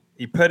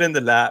he put in the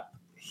lap.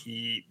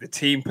 the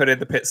team put in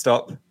the pit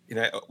stop.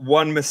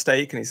 One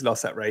mistake and he's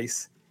lost that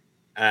race,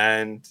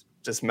 and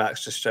just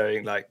Max just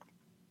showing like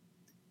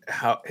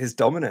how his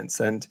dominance.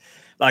 And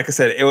like I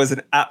said, it was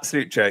an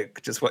absolute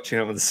joke just watching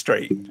him on the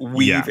straight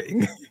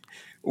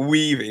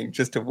weaving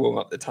just to warm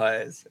up the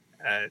tires.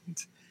 And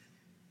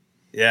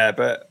yeah,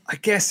 but I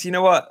guess you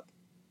know what?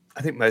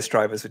 I think most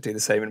drivers would do the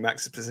same in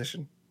Max's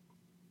position.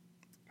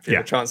 If you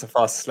have a chance of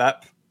fast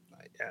lap,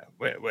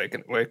 we're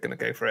gonna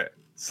go for it.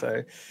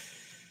 So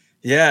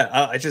yeah,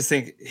 I just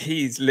think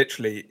he's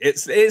literally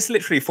it's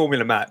literally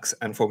Formula Max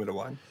and Formula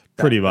One.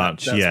 Pretty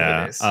much,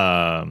 yeah.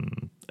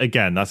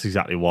 Again, that's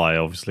exactly why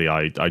obviously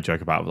I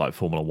joke about like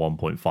Formula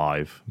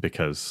 1.5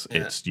 because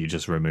it's you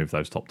just remove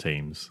those top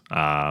teams.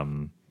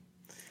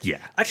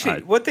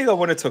 Actually, one thing I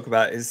want to talk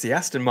about is the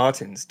Aston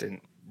Martins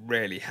didn't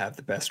really have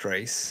the best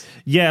race.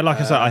 Yeah, like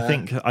I said,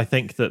 I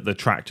think that the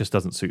track just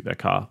doesn't suit their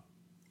car.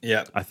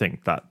 Yeah, I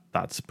think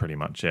that's pretty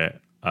much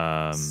it.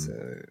 I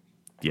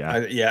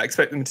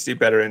expect them to do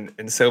better in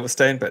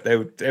Silverstone, but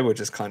they were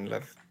just kind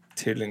of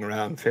tootling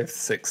around 5th,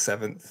 6th,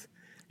 7th.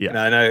 Yeah, and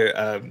I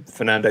know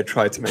Fernando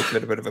tried to make a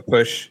little bit of a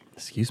push.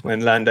 Excuse me. When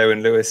Lando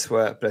and Lewis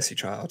were, bless you,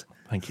 child.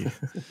 Thank you.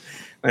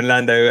 When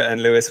Lando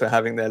and Lewis were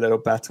having their little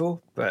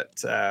battle,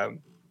 but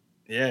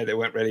they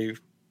weren't really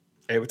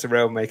able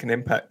to make an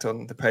impact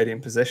on the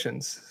podium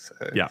positions.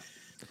 So,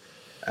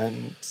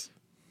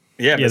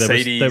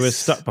 Mercedes, they were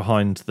stuck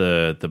behind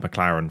the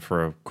McLaren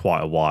for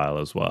quite a while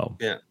as well.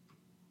 Yeah,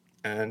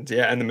 and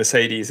the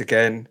Mercedes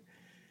again.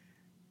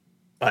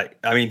 Like,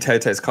 I mean,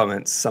 Toto's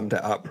comments summed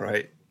it up,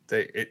 right?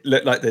 It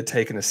looked like they'd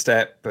taken a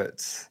step,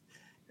 but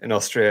in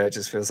Austria, it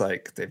just feels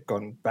like they've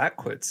gone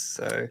backwards.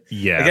 So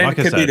again, like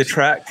it could be the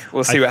track.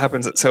 We'll see what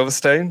happens at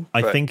Silverstone.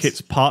 I think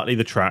it's partly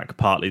the track,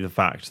 partly the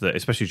fact that,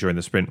 especially during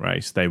the sprint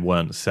race, they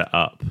weren't set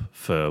up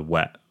for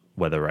wet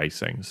weather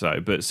racing.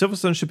 But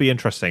Silverstone should be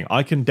interesting.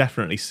 I can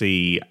definitely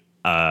see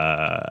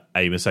a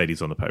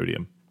Mercedes on the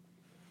podium.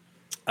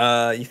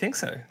 You think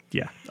so?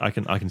 Yeah, I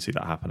can see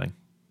that happening.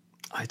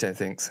 I don't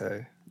think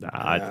so.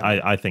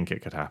 I think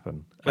it could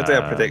happen. We'll do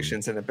our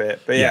predictions in a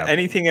bit. But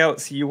anything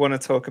else you want to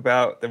talk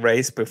about the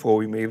race before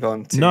we move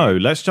on to... No,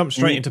 let's jump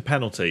straight into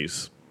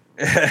penalties.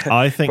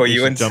 I think we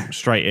should jump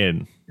straight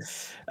in.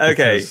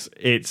 Okay.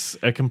 It's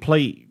a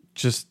complete...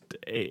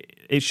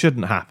 It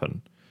shouldn't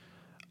happen.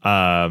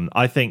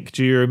 I think...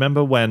 Do you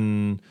remember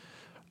when...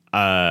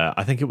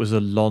 I think it was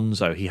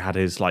Alonso. He had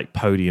his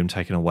podium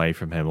taken away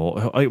from him,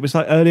 or it was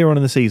earlier on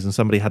in the season.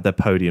 Somebody had their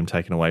podium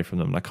taken away from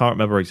them. And I can't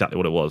remember exactly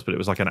what it was, but it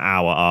was an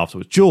hour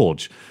afterwards.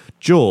 George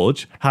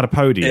had a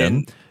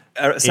podium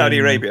in Saudi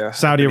Arabia,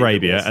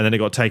 and then it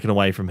got taken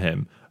away from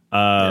him.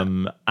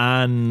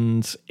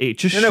 And it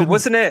just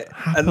wasn't it?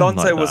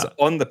 Alonso was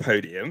on the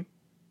podium,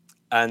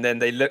 and then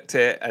they looked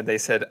at it and they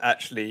said,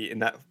 actually, in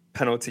that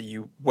penalty,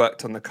 you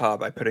worked on the car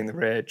by putting the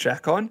rear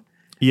jack on.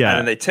 Yeah, and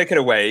then they took it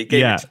away,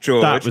 gave it to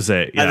George. That was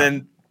it. Yeah. And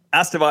then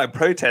Aston Martin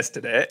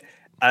protested it,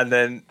 and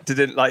then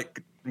didn't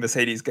like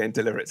Mercedes go and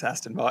deliver it to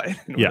Aston Martin.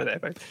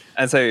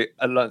 And so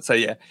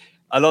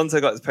Alonso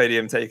got his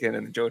podium taken,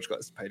 and George got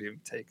his podium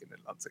taken, and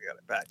Alonso got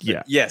it back.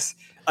 But yes,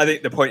 I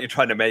think the point you're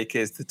trying to make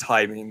is the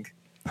timing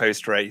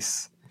post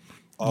race.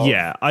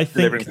 I think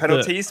delivering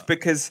penalties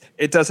because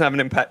it does have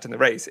an impact on the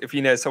race. If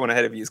you know someone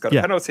ahead of you has got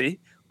a penalty,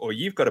 or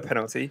you've got a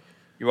penalty,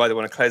 you either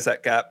want to close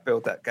that gap,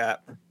 build that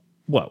gap.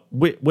 Well,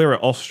 we're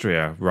at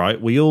Austria,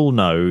 right? We all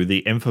know the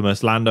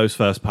infamous Lando's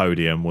first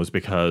podium was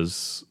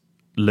because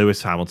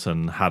Lewis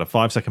Hamilton had a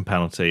 5-second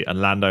penalty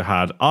and Lando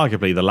had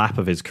arguably the lap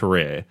of his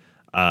career,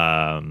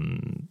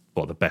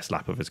 the best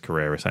lap of his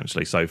career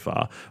essentially so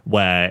far,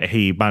 where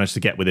he managed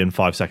to get within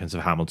 5 seconds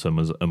of Hamilton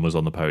and was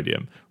on the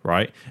podium,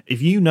 right?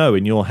 If you know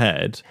in your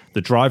head the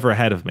driver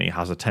ahead of me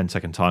has a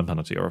 10-second time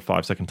penalty or a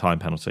 5-second time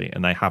penalty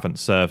and they haven't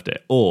served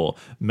it, or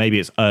maybe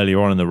it's earlier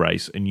on in the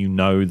race and you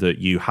know that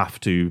you have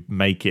to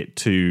make it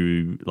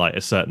to a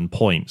certain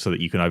point so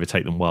that you can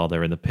overtake them while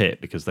they're in the pit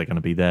because they're going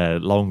to be there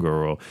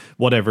longer or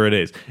whatever it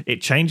is,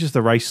 it changes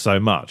the race so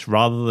much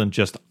rather than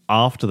just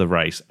after the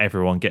race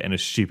everyone getting a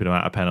stupid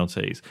amount of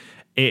penalties.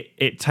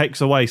 It takes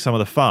away some of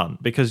the fun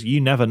because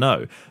you never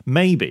know.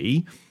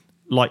 Maybe,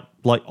 like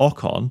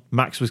Ocon,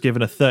 Max was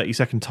given a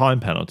 30-second time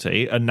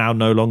penalty and now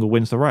no longer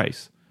wins the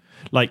race.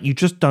 You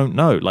just don't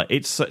know.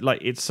 It's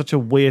such a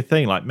weird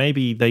thing.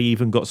 Maybe they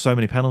even got so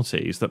many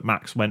penalties that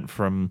Max went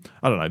from,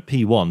 I don't know,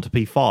 P1 to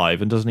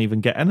P5 and doesn't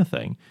even get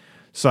anything.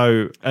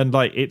 So, and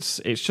it's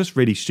just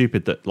really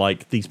stupid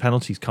that these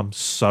penalties come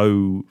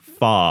so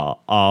far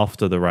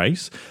after the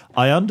race.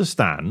 I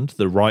understand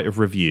the right of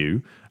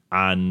review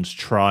and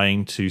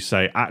trying to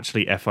say,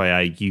 actually,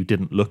 FIA, you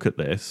didn't look at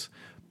this.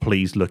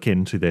 Please look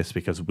into this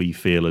because we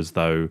feel as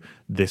though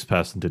this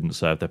person didn't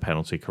serve their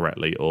penalty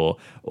correctly, or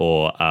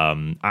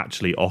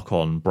actually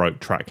Ocon broke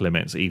track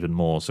limits even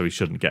more, so he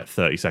shouldn't get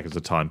 30 seconds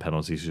of time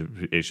penalty.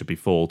 It should be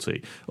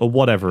 40 or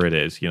whatever it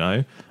is,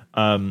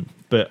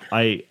 But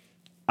I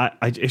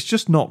it's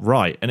just not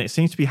right, and it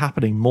seems to be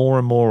happening more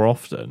and more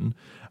often.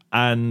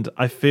 And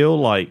I feel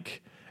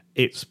like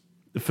it's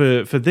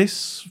for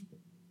this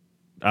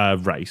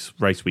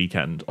race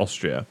weekend,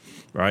 Austria,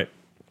 right?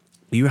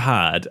 you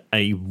had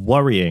a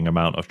worrying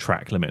amount of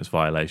track limits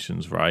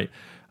violations, right?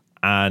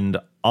 And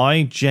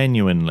I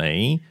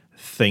genuinely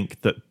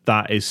think that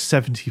that is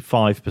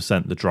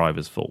 75% the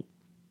driver's fault.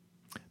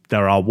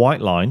 There are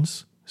white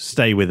lines,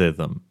 stay within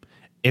them.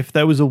 If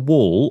there was a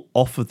wall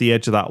off of the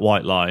edge of that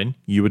white line,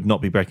 you would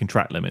not be breaking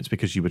track limits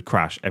because you would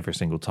crash every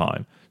single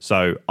time.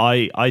 So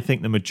I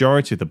think the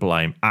majority of the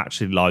blame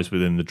actually lies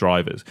within the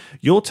drivers.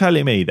 You're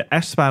telling me that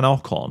Esteban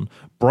Ocon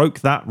broke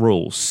that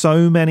rule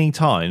so many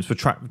times for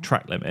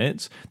track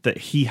limits that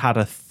he had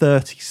a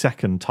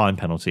 30-second time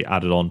penalty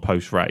added on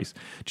post-race.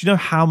 Do you know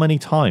how many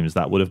times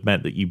that would have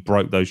meant that you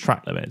broke those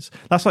track limits?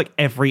 That's like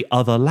every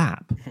other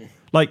lap.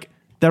 Like,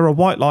 there are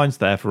white lines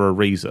there for a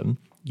reason.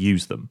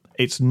 Use them.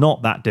 It's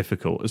not that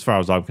difficult as far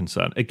as I'm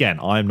concerned. Again,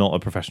 I'm not a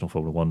professional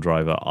Formula One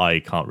driver. I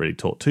can't really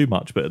talk too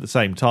much, but at the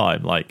same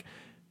time, like,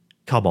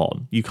 come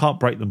on, you can't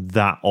break them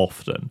that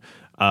often.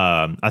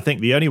 I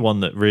think the only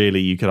one that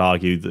really you could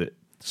argue that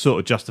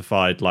sort of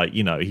justified, like,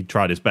 you know, he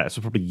tried his best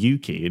was probably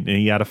Yuki, and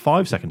he had a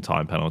 5-second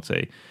time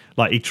penalty.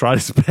 Like, he tried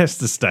his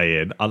best to stay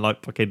in,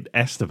 unlike fucking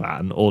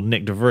Esteban or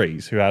Nick De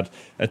Vries, who had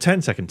a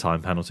 10-second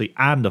time penalty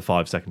and a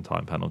 5-second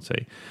time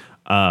penalty.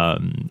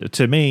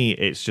 To me,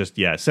 it's just,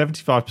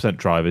 75%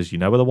 drivers, you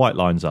know where the white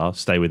lines are,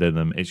 stay within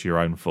them, it's your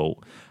own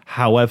fault.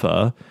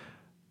 However,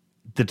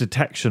 the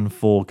detection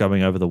for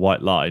going over the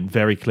white line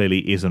very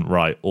clearly isn't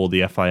right, or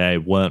the FIA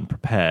weren't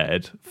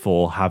prepared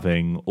for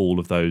having all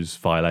of those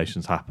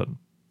violations happen.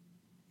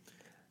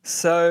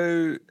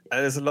 So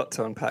there's a lot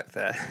to unpack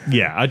there.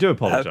 Yeah, I do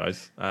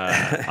apologise.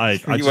 I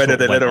you went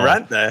on a little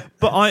rant there,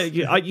 but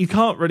you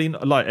can't really,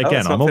 like,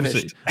 again.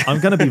 I'm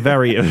going to be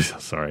very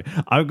sorry.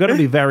 I'm going to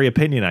be very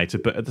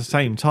opinionated, but at the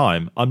same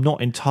time, I'm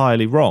not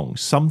entirely wrong.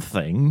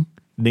 Something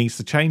needs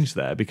to change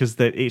there because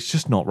it's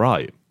just not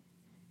right.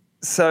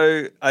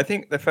 So I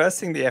think the first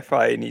thing the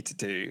FIA need to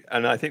do,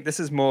 and I think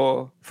this is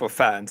more for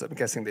fans, I'm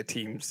guessing the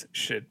teams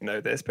should know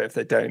this, but if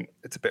they don't,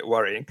 it's a bit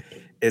worrying,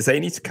 is they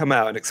need to come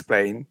out and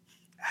explain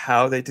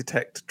how they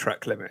detect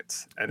track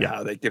limits and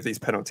how they give these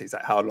penalties.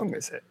 Like, how long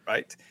is it,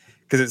 right?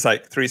 Because it's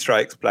like 3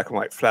 strikes, black and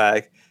white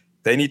flag.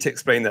 They need to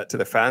explain that to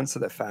the fans so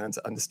the fans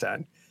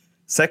understand.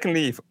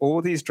 Secondly, if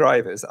all these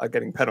drivers are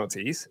getting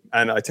penalties,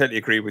 and I totally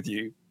agree with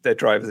you, they're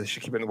drivers that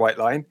should keep in the white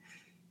line,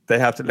 they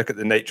have to look at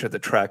the nature of the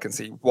track and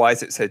see why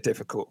is it so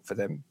difficult for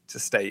them to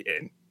stay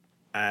in.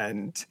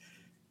 And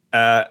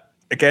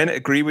again,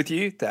 agree with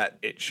you that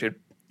it should,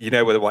 you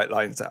know where the white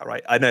lines are,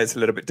 right? I know it's a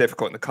little bit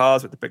difficult in the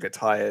cars with the bigger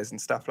tires and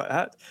stuff like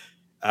that.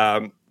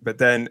 But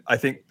then I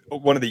think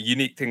one of the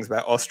unique things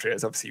about Austria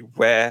is obviously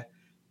where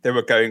they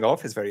were going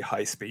off is very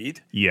high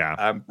speed.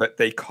 Yeah. But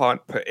they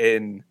can't put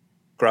in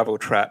gravel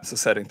traps or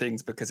certain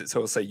things because it's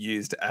also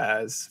used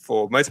as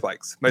for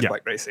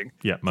motorbike racing.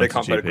 Yeah, they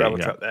can't put a gravel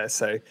trap there.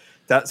 So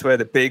that's where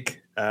the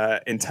big,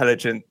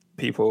 intelligent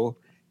people,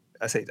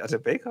 I say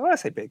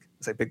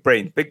big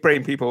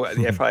brain people at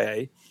the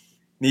FIA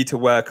need to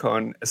work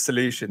on a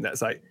solution that's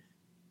like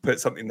put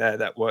something there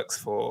that works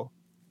for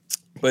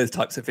both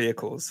types of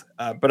vehicles.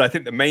 But I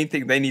think the main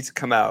thing they need to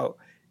come out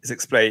is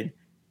explain,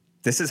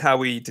 this is how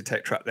we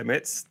detect track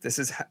limits. This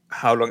is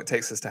how long it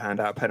takes us to hand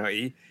out a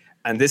penalty.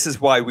 And this is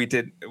why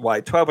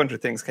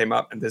 1,200 things came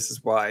up. And this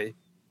is why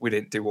we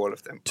didn't do all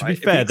of them. To be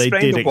fair, they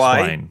did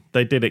explain.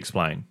 They did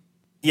explain.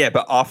 Yeah,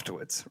 but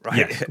afterwards, right?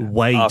 Yes,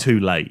 way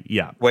too late.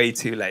 Yeah, way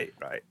too late,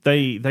 right?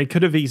 They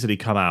could have easily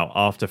come out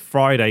after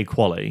Friday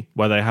quali,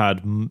 where they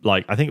had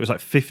I think it was like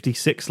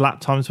 56 lap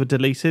times were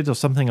deleted or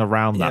something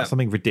around that,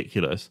 something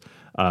ridiculous.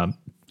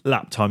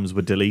 Lap times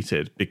were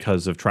deleted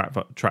because of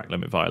track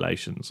limit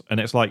violations, and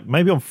it's like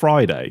maybe on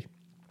Friday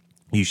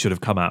you should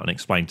have come out and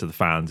explained to the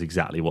fans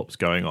exactly what was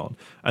going on,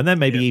 and then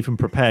maybe even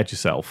prepared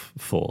yourself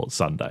for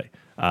Sunday,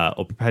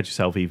 or prepared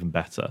yourself even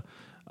better.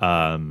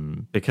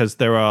 Because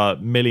there are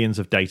millions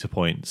of data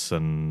points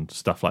and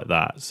stuff like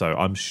that. So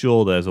I'm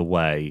sure there's a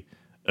way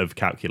of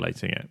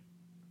calculating it.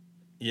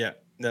 Yeah,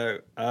 no.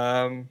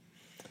 I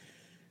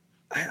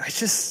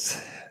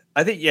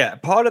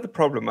think, part of the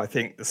problem I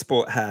think the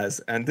sport has,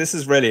 and this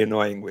is really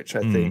annoying, which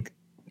I think,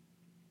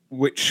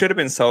 which should have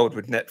been solved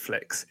with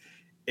Netflix,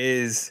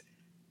 is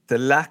the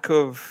lack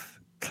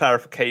of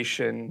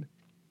clarification,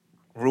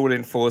 rule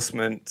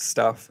enforcement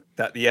stuff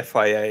that the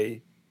FIA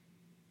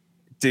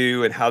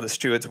do and how the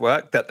stewards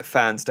work that the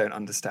fans don't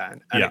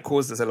understand, and it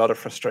causes a lot of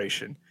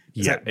frustration.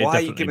 It's like, why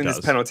are you giving this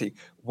penalty?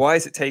 Why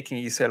is it taking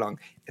you so long?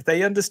 If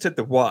they understood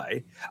the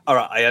why, all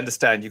right, I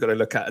understand you've got to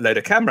look at a load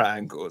of camera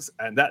angles,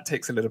 and that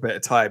takes a little bit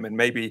of time, and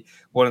maybe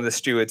one of the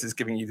stewards is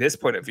giving you this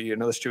point of view,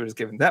 another steward is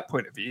giving that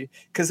point of view,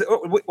 because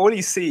all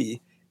you see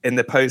in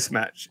the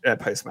post-race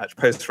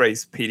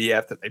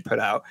PDF that they put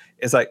out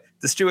is like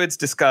the stewards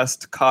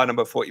discussed car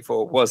number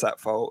 44 was at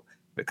fault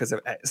because of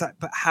X. It's like,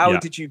 but how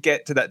did you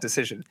get to that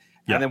decision?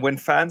 Yeah. And then when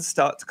fans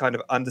start to kind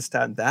of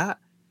understand that,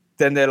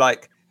 then they're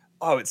like,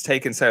 oh, it's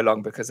taken so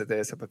long because of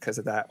this or because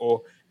of that.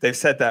 Or they've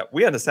said that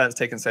we understand it's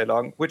taken so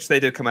long, which they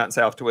did come out and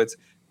say afterwards,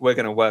 we're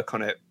going to work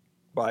on it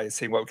by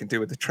seeing what we can do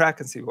with the track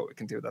and see what we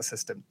can do with our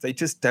system. They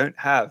just don't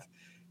have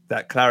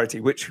that clarity,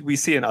 which we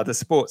see in other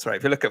sports, right?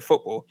 If you look at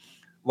football,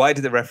 why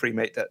did the referee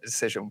make that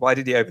decision? Why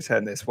did he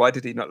overturn this? Why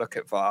did he not look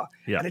at VAR?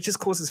 Yeah. And it just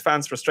causes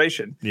fans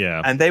frustration.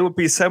 Yeah. And they would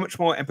be so much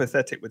more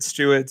empathetic with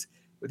stewards,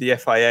 with the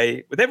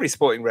FIA, with every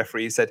sporting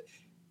referee who said,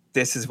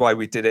 this is why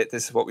we did it.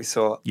 This is what we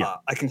saw. Yeah.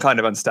 I can kind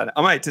of understand it.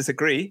 I might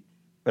disagree,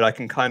 but I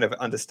can kind of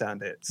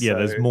understand it. Yeah,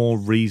 there's more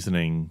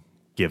reasoning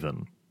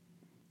given.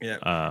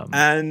 Yeah.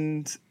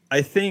 And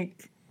I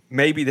think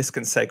maybe this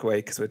can segue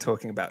because we're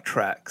talking about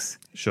tracks.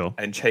 Sure.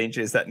 And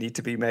changes that need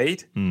to be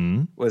made.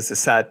 Was the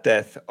sad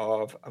death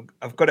of,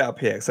 I've got it up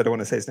here because I don't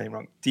want to say his name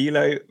wrong,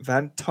 Dilo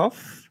Van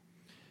Toff?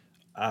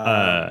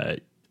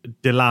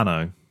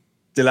 Delano.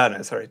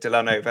 Delano Van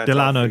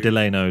Delano.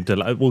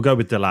 We'll go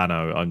with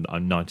Delano. I'm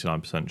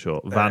 99% sure.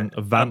 Van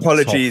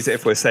apologies Toff.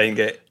 if we're saying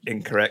it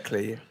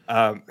incorrectly.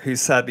 Who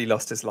sadly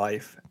lost his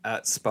life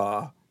at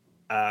Spa.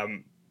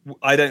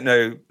 I don't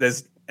know.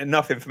 There's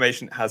enough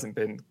information that hasn't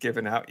been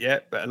given out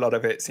yet, but a lot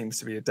of it seems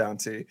to be down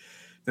to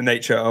the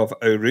nature of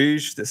Eau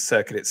Rouge, the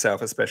circuit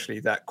itself, especially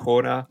that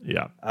corner.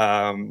 Yeah.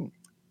 I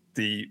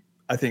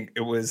think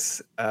it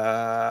was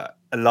a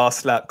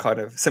last lap kind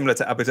of similar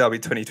to Abu Dhabi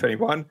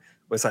 2021.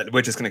 Was like,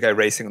 we're just going to go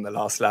racing on the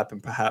last lap,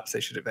 and perhaps they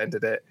should have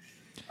ended it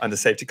under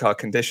safety car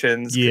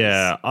conditions.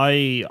 Yeah,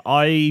 I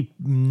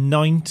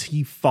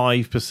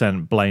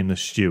 95% blame the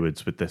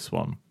stewards with this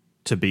one,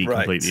 to be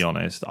completely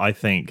honest. I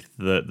think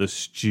that the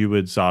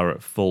stewards are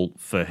at fault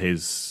for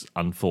his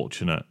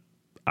unfortunate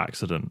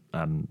accident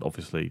and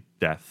obviously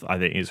death. I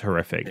think it's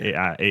horrific.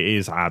 Yeah. It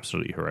is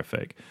absolutely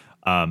horrific.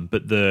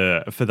 But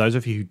for those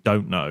of you who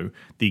don't know,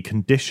 the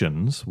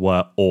conditions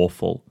were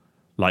awful.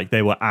 Like,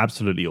 they were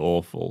absolutely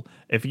awful.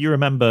 If you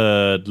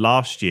remember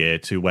last year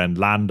to when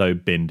Lando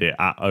binned it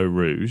at Eau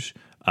Rouge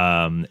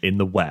in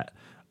the wet,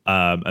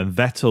 and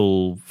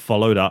Vettel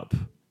followed up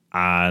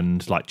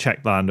and like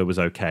checked Lando was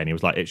okay, and he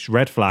was like, "It's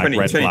red flag,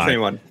 red flag."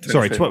 2021.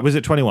 Sorry, was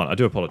it 21? I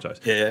do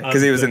apologize. Yeah,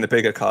 because he was in the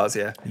bigger cars.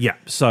 Yeah. Yeah.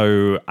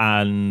 So,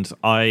 and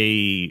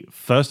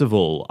first of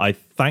all,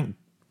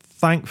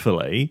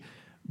 thankfully,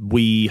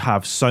 we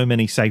have so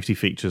many safety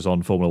features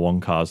on Formula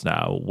One cars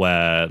now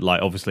where,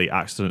 like, obviously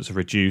accidents are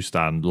reduced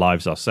and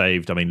lives are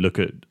saved. I mean, look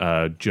at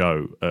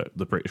Joe at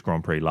the British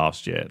Grand Prix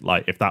last year.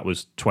 Like, if that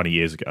was 20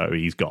 years ago,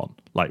 he's gone.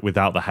 Like,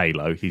 without the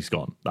halo, he's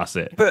gone. That's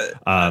it. But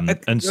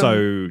let me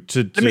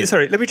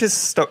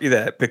just stop you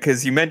there,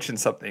 because you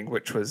mentioned something,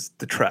 which was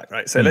the track,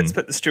 right? So let's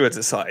put the stewards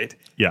aside.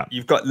 Yeah.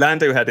 You've got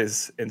Lando had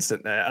his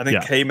incident there. I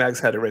think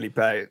K-Mag's had a really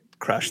bad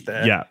crash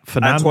there. Yeah,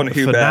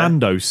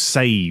 Fernando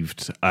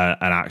saved an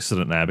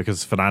accident there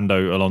because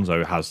Fernando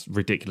Alonso has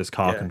ridiculous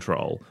car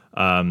control.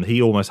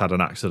 He almost had an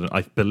accident,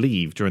 I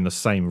believe, during the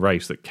same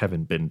race that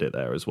Kevin binned it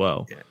there as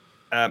well.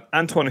 Yeah.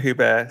 Antoine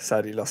Hubert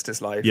sadly lost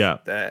his life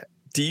there.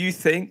 Do you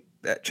think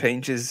that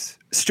changes,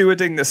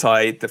 stewarding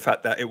aside the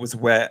fact that it was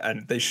wet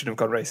and they shouldn't have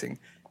gone racing,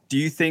 do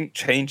you think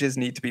changes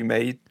need to be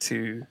made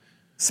to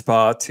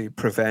Spa to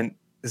prevent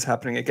this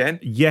happening again?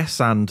 Yes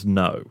and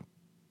no.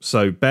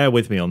 So bear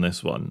with me on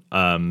this one,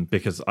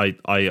 because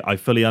I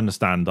fully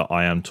understand that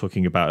I am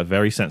talking about a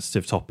very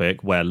sensitive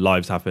topic where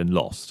lives have been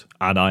lost,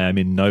 and I am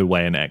in no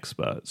way an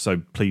expert.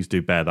 So please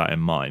do bear that in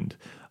mind.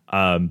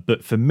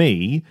 But for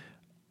me,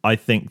 I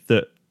think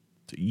that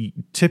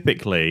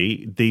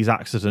typically these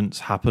accidents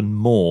happen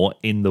more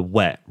in the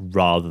wet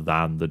rather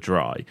than the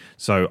dry.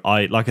 So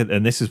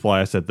and this is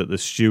why I said that the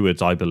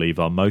stewards, I believe,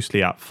 are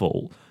mostly at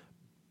fault,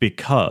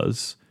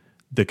 because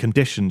the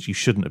conditions, you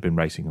shouldn't have been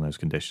racing in those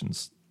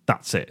conditions.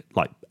 That's it.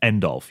 Like,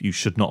 end of. You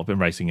should not have been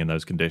racing in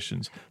those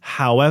conditions.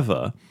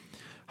 However,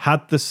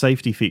 had the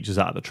safety features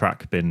at the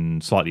track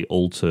been slightly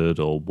altered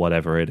or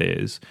whatever it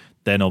is,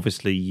 then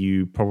obviously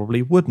you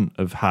probably wouldn't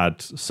have had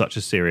such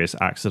a serious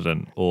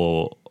accident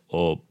or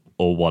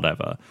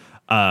whatever.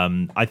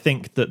 I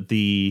think that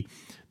the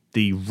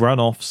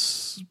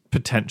runoffs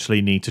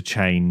potentially need to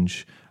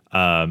change,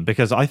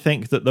 because I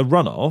think that the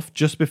runoff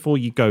just before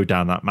you go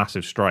down that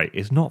massive straight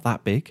is not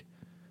that big.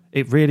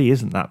 It really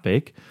isn't that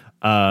big.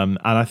 And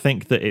I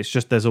think that it's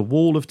just, there's a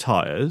wall of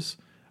tyres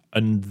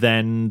and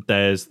then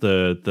there's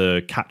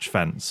the catch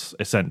fence,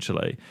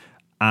 essentially.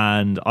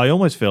 And I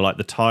almost feel like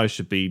the tyres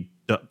should be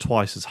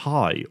twice as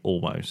high,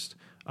 almost,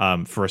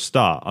 for a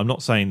start. I'm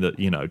not saying that,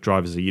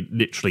 drivers are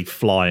literally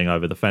flying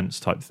over the fence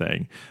type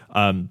thing.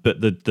 But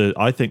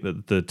I think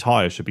that the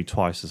tyres should be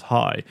twice as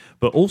high.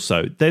 But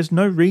also, there's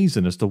no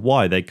reason as to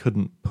why they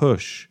couldn't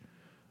push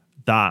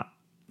that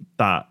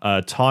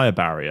tyre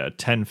barrier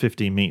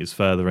 10-15 meters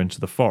further into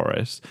the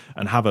forest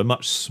and have a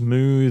much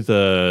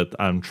smoother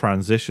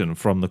transition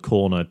from the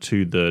corner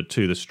to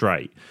the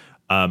straight,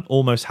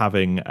 almost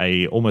having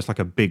almost like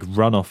a big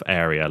runoff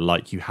area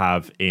like you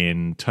have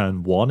in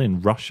turn 1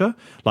 in Russia,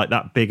 like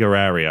that bigger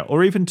area,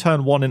 or even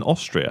turn 1 in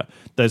Austria.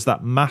 There's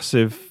that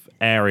massive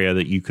area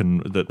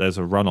that there's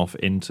a runoff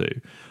into.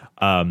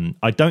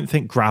 I don't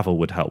think gravel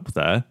would help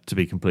there, to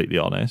be completely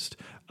honest.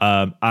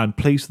 And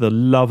please, for the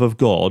love of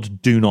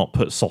God, do not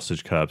put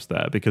sausage curbs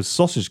there, because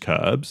sausage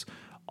curbs,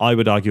 I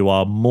would argue,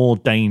 are more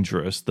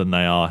dangerous than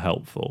they are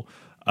helpful.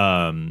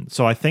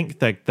 So I think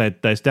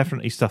that there's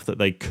definitely stuff that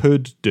they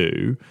could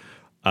do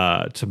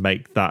to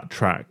make that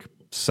track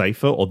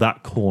safer, or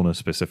that corner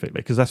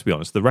specifically, because let's be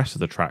honest, the rest of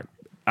the track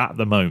at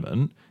the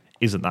moment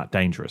isn't that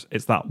dangerous.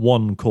 It's that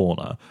one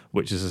corner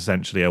which is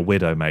essentially a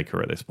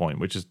widowmaker at this point,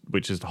 which is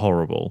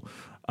horrible.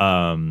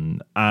 What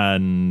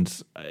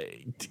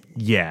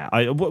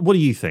do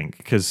you think?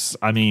 Because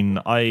I mean,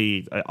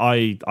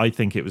 I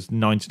think it was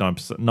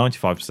 99%,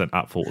 95%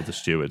 at fault of the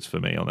stewards for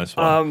me on this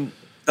one.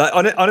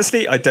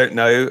 Honestly, I don't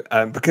know,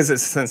 because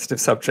it's a sensitive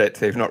subject.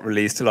 They've not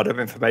released a lot of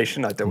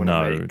information. I don't want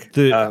to make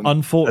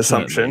unfortunately,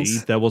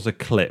 assumptions. There was a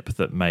clip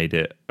that made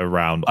it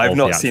around. I've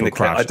not the seen the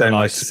crash, clip. I don't and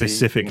like I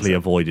specifically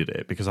avoided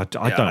it because I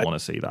don't want to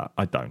see that.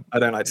 I don't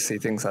like to see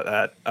things like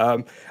that.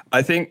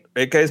 I think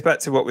it goes back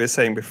to what we were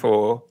saying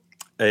before: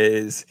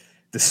 is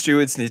the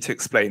stewards need to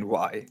explain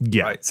why.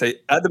 Yeah. Right. So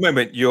at the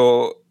moment,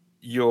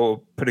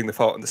 you're putting the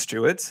fault on the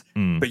stewards,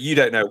 but you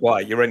don't know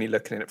why. You're only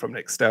looking at it from an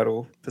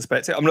external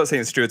perspective. I'm not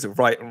saying the stewards are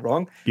right and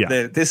wrong.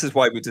 Yeah. This is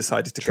why we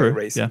decided to go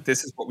racing. Yeah.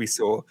 This is what we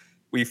saw.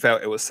 We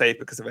felt it was safe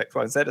because of X,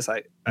 Y, and Z. It's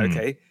like,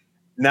 okay.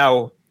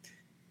 Now,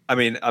 I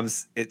mean,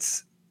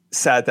 it's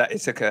sad that it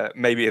took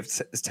maybe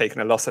it's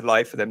taken a loss of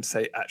life for them to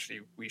say,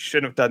 actually, we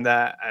shouldn't have done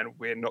that, and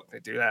we're not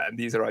going to do that, and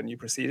these are our new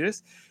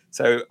procedures.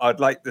 So I'd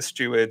like the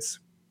stewards,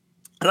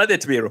 I'd like there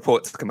to be a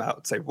report to come out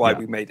and say why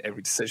we made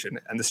every decision,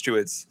 and the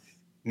stewards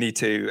need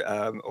to,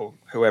 or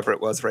whoever it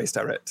was, race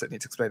director,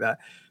 need to explain that.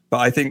 But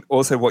I think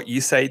also what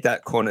you say,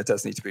 that corner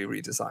does need to be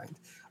redesigned.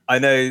 I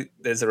know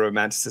there's a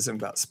romanticism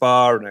about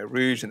Spa and Eau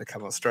Rouge and the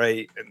Camel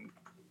Straight, and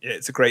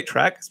it's a great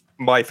track. It's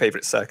my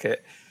favorite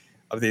circuit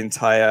of the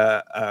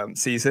entire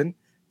season.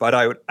 But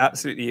I would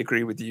absolutely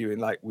agree with you in,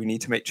 like, we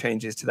need to make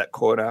changes to that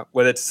corner,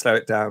 whether to slow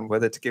it down,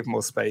 whether to give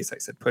more space, like I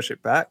said, push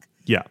it back.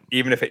 Yeah.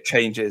 Even if it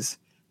changes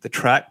the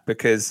track,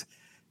 because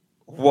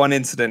one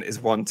incident is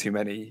one too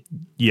many.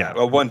 Yeah.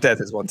 Well, one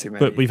death is one too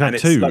many. But we've had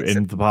two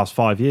in the past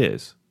 5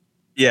 years.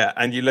 Yeah,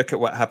 and you look at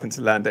what happened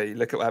to Lando, you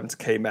look at what happened to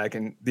K-Mag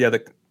and the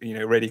other,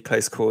 really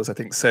close calls. I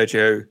think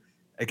Sergio,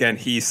 again,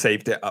 he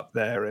saved it up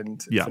there,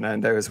 and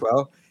Fernando as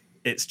well.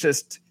 It's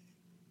just,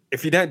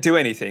 if you don't do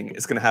anything,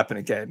 it's going to happen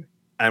again.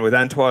 And with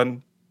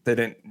Antoine, they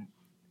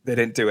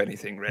didn't do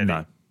anything really.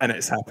 No. And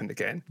it's happened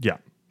again. Yeah.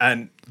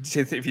 And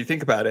if you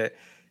think about it,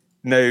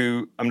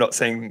 no, I'm not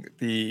saying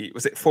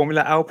was it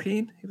Formula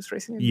Alpine he was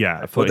racing in?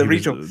 Yeah. For the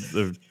regional.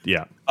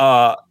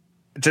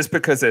 Just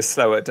because they're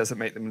slower doesn't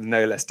make them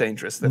no less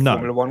dangerous than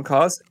Formula One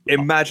cars.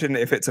 Imagine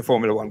if it's a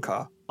Formula One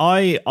car.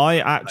 I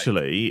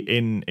actually,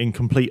 in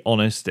complete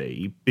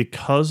honesty,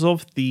 because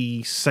of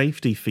the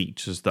safety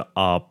features that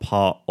are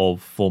part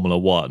of Formula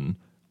One,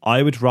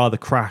 I would rather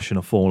crash in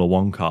a Formula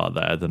One car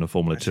there than a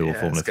Formula 2 or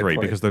Formula 3,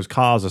 because those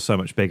cars are so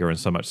much bigger and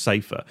so much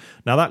safer.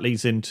 Now that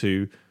leads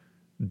into,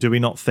 do we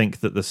not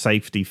think that the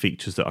safety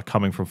features that are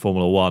coming from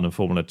Formula One and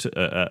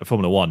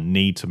Formula One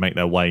need to make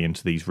their way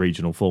into these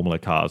regional Formula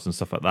cars and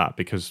stuff like that?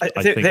 Because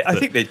I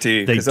think they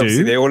do. Because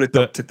obviously they all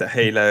adopted the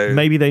Halo.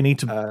 Maybe they need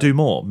to do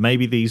more.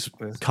 Maybe these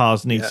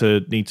cars need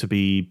to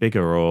be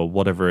bigger or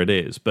whatever it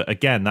is. But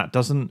again, that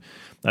doesn't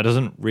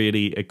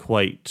really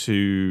equate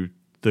to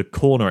the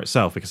corner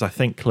itself, because I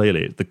think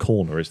clearly the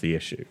corner is the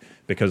issue,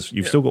 because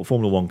you've still got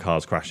Formula One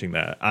cars crashing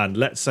there. And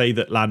let's say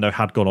that Lando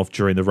had gone off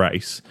during the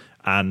race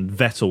and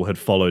Vettel had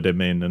followed him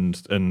in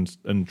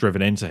and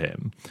driven into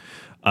him,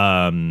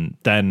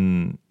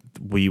 then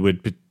we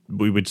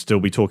would still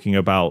be talking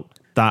about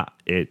that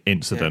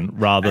incident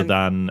rather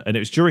than, and it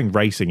was during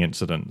racing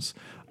incidents.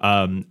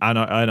 And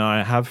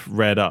I have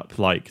read up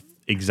like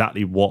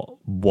exactly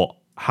what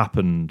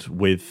happened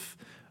with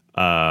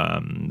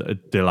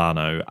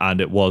Delano, and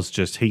it was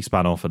just he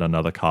span off and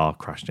another car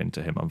crashed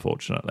into him,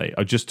 unfortunately.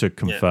 Just to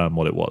confirm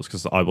what it was,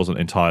 because I wasn't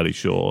entirely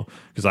sure,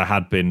 because I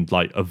had been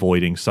like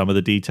avoiding some of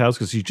the details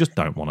because you just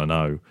don't want to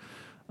know.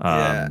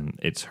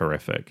 It's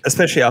horrific,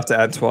 especially after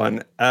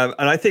Antoine. And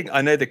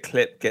I know the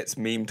clip gets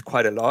memed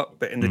quite a lot,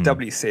 but in the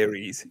W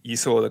series you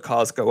saw the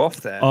cars go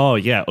off there. Oh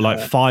yeah, like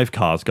 5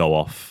 cars go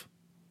off.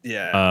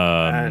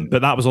 Yeah.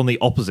 But that was on the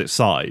opposite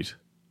side.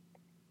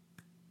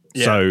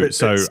 Yeah,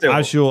 so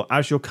as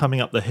you're coming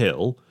up the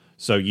hill,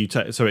 so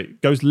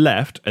it goes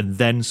left and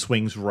then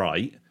swings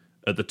right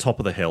at the top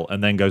of the hill,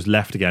 and then goes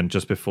left again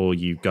just before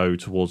you go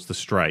towards the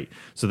straight.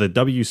 So the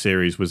W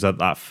series was at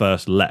that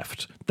first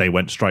left; they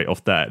went straight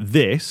off there.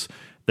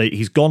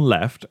 He's gone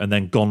left and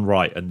then gone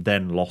right and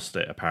then lost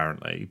it,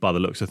 apparently, by the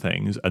looks of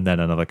things, and then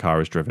another car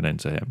has driven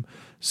into him.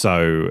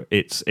 So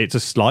it's a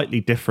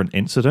slightly different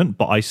incident,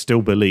 but I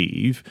still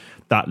believe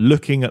that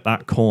looking at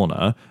that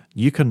corner,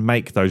 you can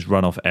make those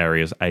runoff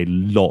areas a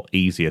lot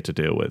easier to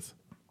deal with.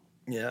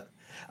 Yeah.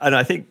 And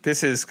I think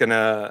this is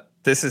now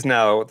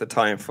the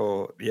time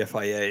for the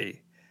FIA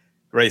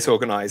race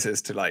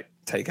organizers to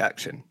take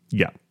action.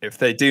 Yeah. If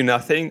they do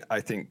nothing,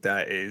 I think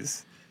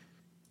that's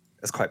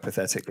quite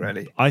pathetic,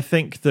 really. I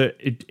think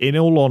that, in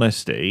all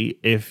honesty,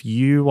 if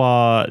you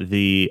are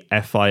the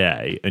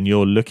FIA and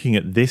you're looking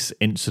at this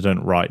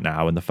incident right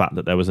now and the fact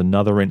that there was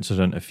another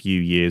incident a few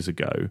years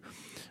ago,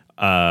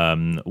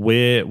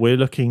 we're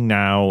looking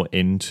now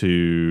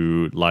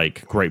into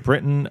Great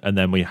Britain, and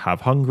then we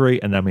have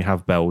Hungary, and then we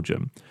have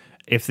Belgium.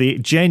 if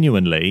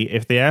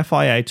the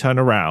FIA turn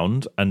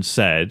around and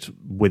said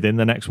within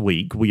the next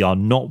week we are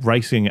not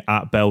racing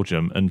at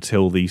Belgium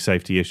until these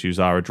safety issues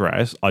are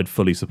addressed, I'd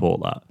fully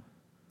support that.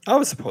 I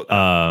would support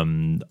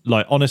that.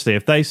 Like, honestly,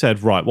 if they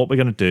said, right, what we're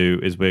going to do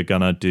is we're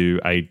going to do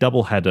a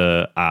double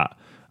header at,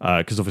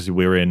 because obviously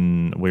we're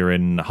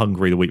in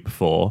Hungary the week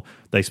before.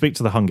 They speak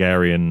to the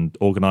Hungarian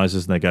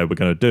organisers and they go, we're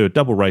going to do a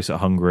double race at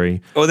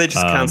Hungary, or they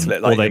just cancel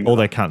it, or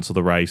they cancel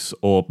the race,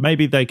 or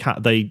maybe I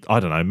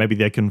don't know, maybe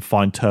they can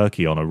find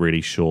Turkey on a really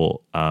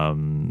short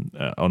whim.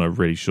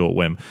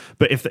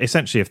 But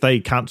if they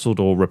cancelled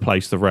or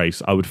replaced the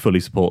race, I would fully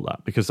support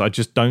that, because I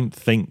just don't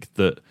think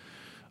that.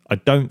 I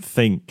don't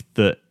think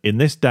that in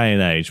this day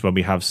and age, when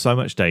we have so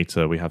much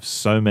data, we have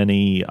so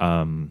many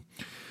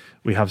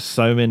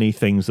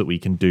things that we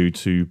can do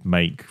to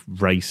make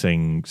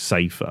racing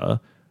safer,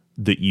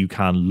 that you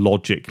can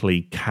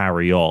logically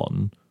carry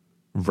on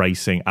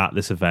racing at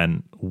this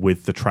event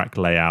with the track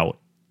layout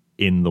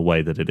in the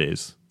way that it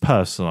is,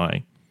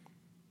 personally.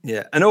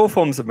 Yeah, and all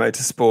forms of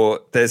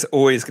motorsport, there's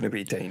always going to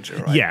be danger,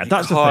 right? Yeah,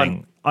 that's the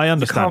thing. I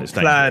understand it's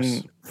dangerous. You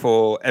can't plan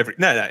for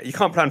you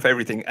can't plan for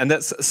everything, and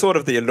that's sort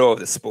of the allure of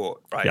the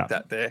sport, right? Yeah.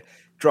 That they're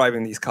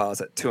driving these cars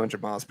at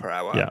 200 miles per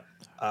hour. Yeah.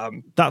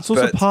 That's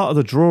also part of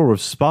the draw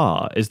of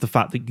Spa, is the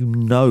fact that you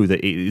know that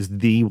it is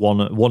the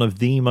one of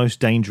the most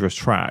dangerous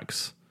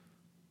tracks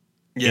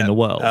in the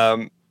world.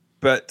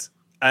 But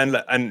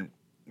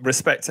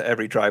respect to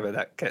every driver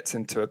that gets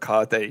into a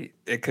car,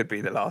 it could be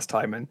the last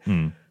time.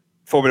 And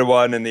Formula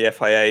One and the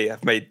FIA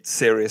have made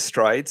serious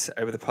strides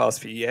over the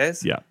past few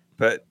years. Yeah,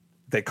 but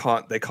they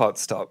can't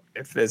stop.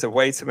 If there's a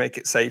way to make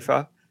it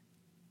safer,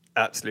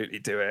 absolutely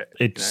do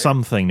it.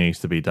 Something needs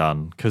to be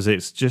done, because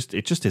it just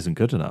isn't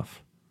good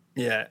enough.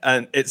 Yeah,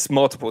 and it's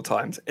multiple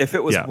times. If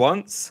it was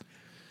once,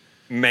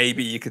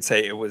 maybe you could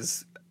say it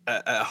was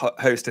a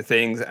host of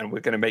things and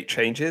we're going to make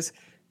changes,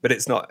 but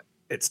it's not.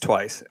 It's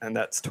twice, and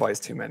that's twice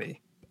too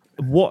many.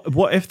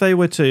 What if they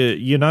were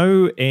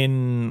to,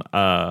 in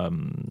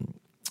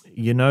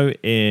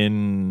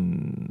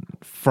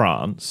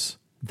France,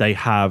 they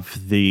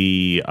have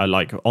the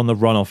like on the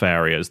runoff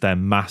areas, they're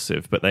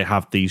massive, but they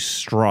have these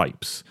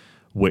stripes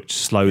which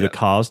slow the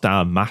cars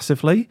down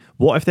massively.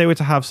 What if they were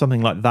to have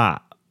something like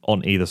that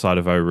on either side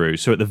of Eau Rouge?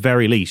 So at the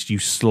very least, you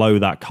slow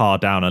that car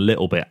down a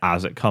little bit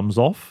as it comes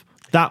off.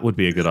 That would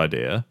be a good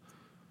idea.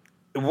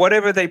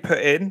 Whatever they put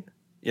in,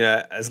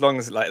 as long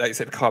as, like you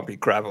said, it can't be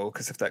gravel,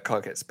 because if that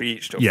car gets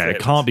beached or flipped, it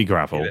can't be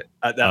gravel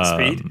at that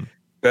speed.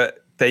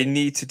 But they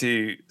need to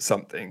do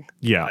something.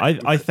 Yeah,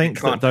 I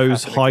think that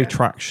those high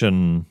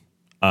traction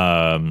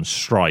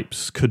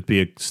stripes could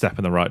be a step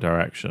in the right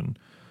direction.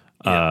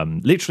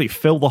 Literally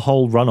fill the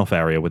whole runoff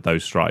area with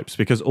those stripes,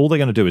 because all they're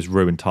going to do is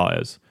ruin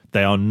tires.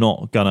 They are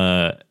not going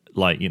to,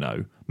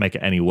 make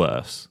it any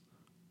worse.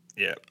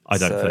 Yeah. I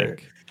don't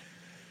think.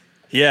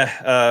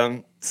 Yeah.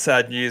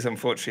 Sad news,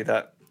 unfortunately,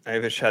 that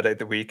overshadowed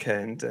the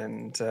weekend.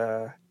 And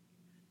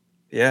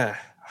yeah,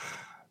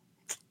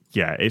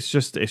 it's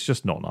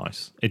just not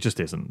nice. It just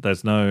isn't.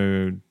 There's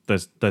no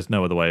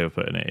other way of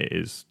putting it.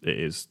 It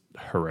is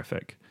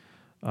horrific.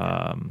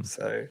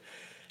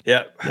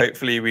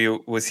 Hopefully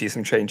we'll see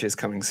some changes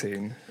coming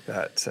soon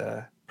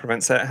that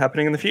prevents that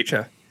happening in the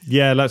future.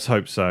 Yeah, let's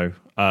hope so.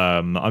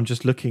 I'm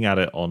just looking at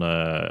it on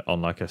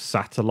a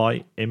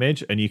satellite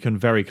image, and you can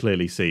very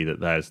clearly see that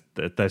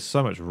there's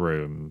so much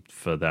room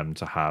for them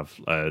to have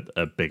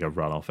a bigger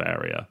runoff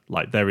area.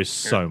 Like, there is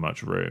so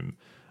much room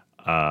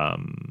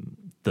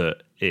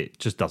that it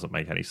just doesn't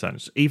make any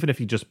sense. Even if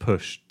you just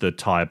push the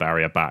tire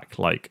barrier back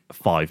like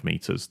 5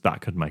 meters, that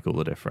could make all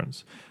the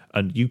difference.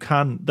 And you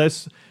can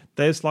there's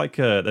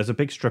a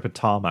big strip of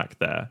tarmac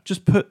there.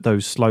 Just put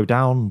those slow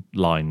down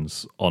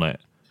lines on it.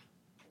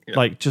 Yeah.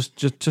 Like just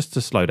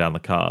to slow down the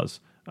cars.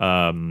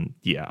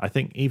 I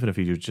think even if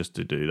you just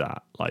to do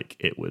that, like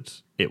it would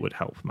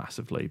help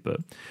massively. But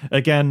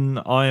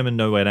again, I am in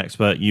no way an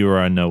expert. You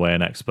are in no way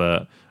an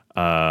expert.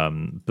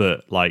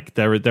 But like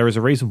there is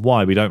a reason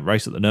why we don't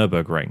race at the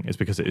Nürburgring. Is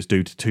because it is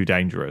too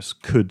dangerous.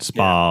 Could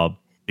Spa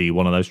be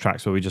one of those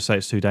tracks where we just say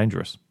it's too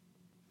dangerous?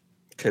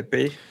 Could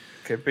be.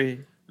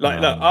 Like,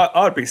 look,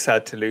 I'd be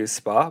sad to lose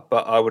Spa,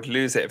 but I would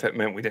lose it if it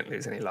meant we didn't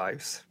lose any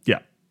lives. Yeah.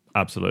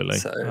 Absolutely,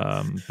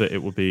 but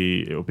it will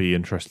be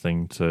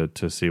interesting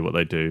to see what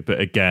they do. But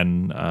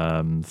again,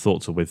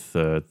 thoughts are with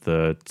the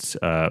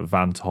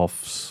Van 't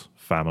Hoff's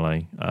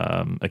family.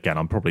 Again,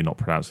 I'm probably not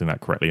pronouncing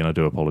that correctly, and I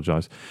do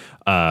apologise.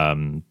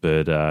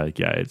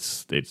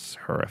 It's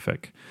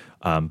horrific.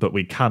 But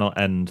we cannot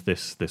end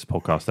this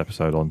podcast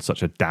episode on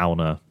such a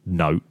downer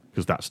note,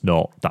 because that's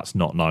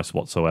not nice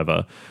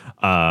whatsoever.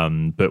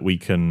 But we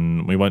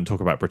won't talk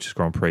about British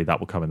Grand Prix. That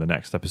will come in the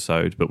next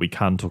episode. But we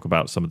can talk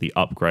about some of the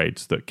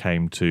upgrades that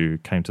came to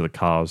the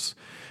cars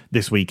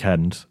this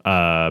weekend,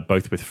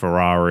 both with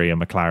Ferrari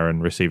and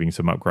McLaren receiving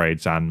some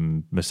upgrades,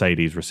 and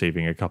Mercedes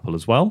receiving a couple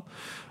as well.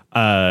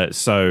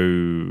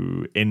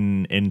 So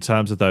in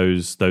terms of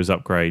those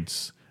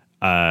upgrades,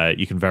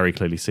 you can very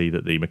clearly see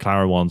that the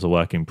McLaren ones are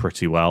working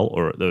pretty well,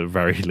 or at the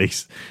very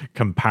least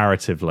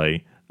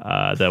comparatively.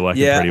 They're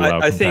working pretty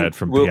well compared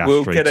from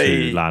Piastri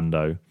to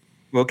Lando.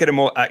 We'll get a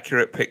more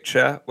accurate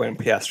picture when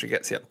Piastri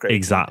gets the upgrade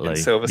in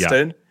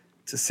Silverstone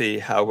to see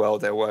how well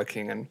they're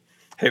working, and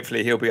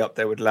hopefully he'll be up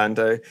there with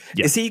Lando.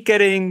 Yeah. Is he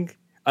getting...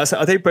 So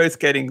are they both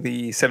getting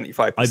the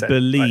 75%? I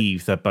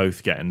believe they're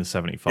both getting the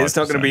 75%. It's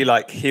not going to be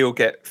like he'll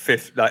get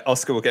 50, like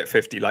Oscar will get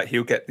 50, like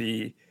he'll get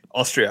the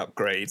Austria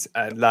upgrades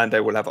and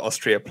Lando will have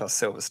Austria plus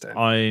Silverstone.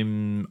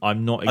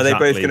 I'm not exactly sure. Are they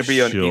both going to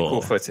be on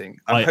equal footing?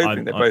 I'm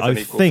hoping they're both on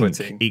equal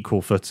footing.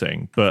 Equal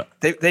footing, but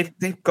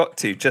they've got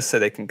to, just so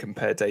they can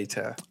compare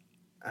data.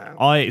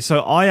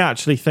 I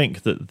actually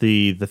think that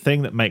the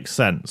thing that makes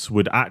sense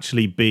would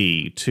actually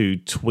be to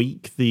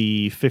tweak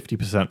the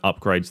 50%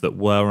 upgrades that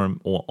were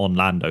on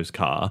Lando's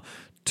car,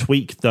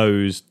 tweak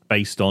those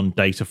based on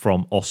data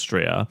from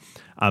Austria,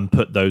 and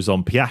put those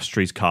on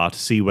Piastri's car to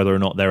see whether or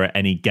not there are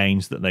any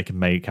gains that they can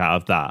make out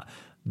of that.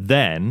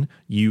 Then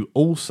you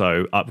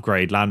also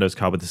upgrade Lando's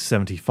car with the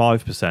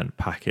 75%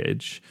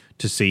 package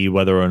to see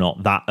whether or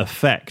not that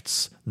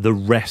affects the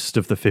rest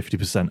of the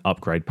 50%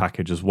 upgrade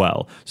package as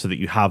well, so that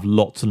you have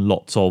lots and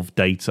lots of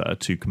data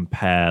to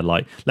compare.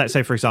 Like, let's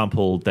say, for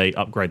example, they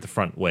upgrade the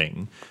front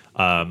wing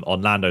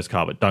on Lando's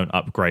car, but don't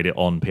upgrade it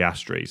on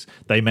Piastri's.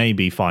 They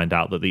maybe find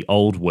out that the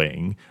old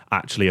wing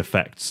actually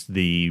affects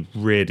the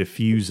rear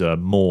diffuser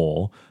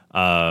more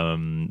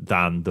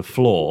than the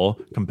floor,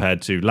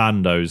 compared to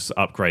Lando's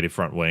upgraded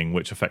front wing,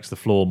 which affects the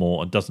floor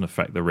more and doesn't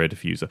affect the rear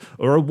diffuser,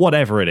 or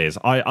whatever it is.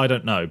 I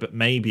don't know, but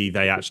maybe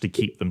they actually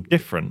keep them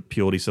different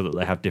purely so that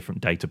they have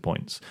different data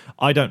points.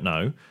 I don't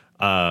know.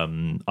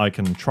 I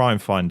can try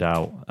and find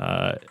out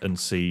and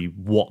see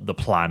what the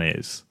plan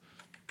is.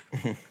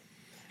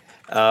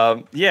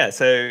 So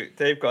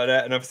they've got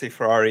it, and obviously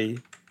Ferrari,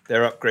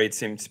 their upgrades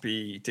seem to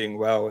be doing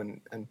well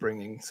and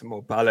bringing some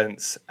more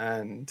balance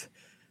and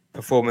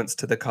performance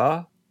to the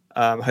car.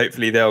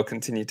 Hopefully they'll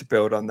continue to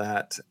build on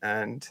that.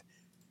 And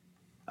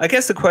I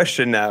guess the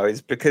question now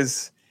is,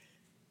 because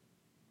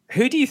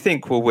who do you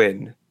think will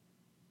win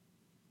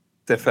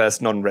the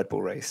first non-Red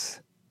Bull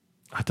race?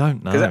 I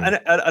don't know.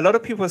 A lot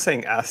of people are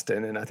saying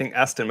Aston, and I think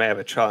Aston may have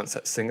a chance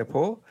at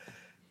Singapore.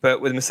 But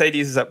with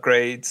Mercedes'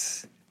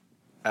 upgrades,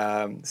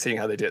 seeing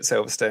how they do at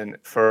Silverstone,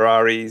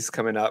 Ferrari's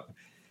coming up.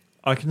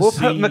 We'll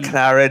put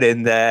McLaren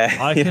in there.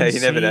 I can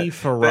see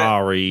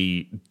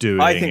Ferrari doing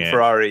it. I think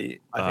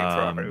Ferrari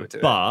would do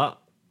it. But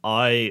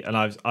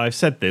I've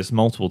said this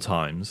multiple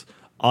times.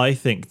 I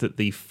think that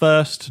the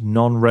first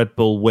non-Red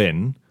Bull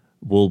win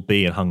will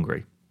be in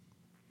Hungary.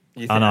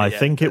 I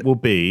think it will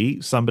be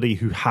somebody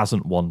who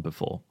hasn't won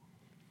before.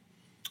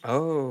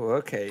 Oh,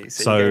 okay.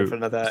 So you're going for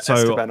another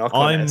Esteban Ocon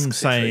I'm situation.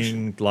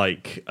 saying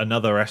like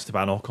another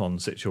Esteban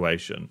Ocon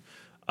situation.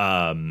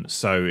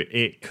 So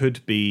it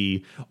could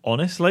be,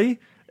 honestly,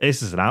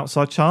 this is an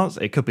outside chance.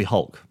 It could be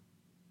Hulk.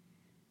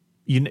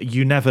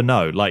 You never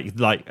know,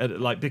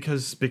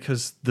 because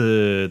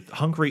the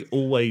Hungary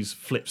always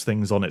flips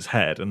things on its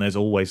head, and there's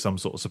always some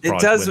sort of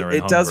surprise winner in Hungary.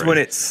 It does when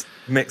it's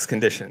mixed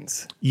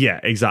conditions. Yeah,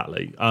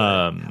 exactly.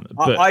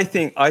 But I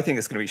think it's going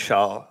to be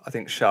Charles. I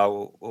think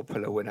Charles will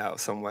pull a win out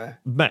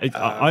somewhere.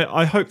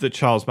 I hope that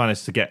Charles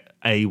managed to get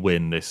a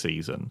win this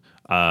season.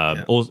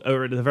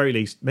 Or at the very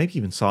least, maybe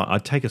even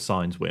I'd take a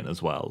Sainz win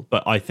as well.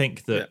 But I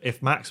think that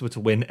if Max were to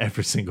win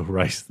every single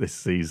race this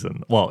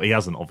season, well, he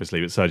hasn't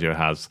obviously, but Sergio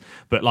has.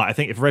 But I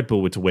think if Red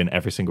Bull were to win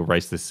every single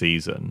race this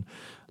season,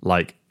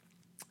 it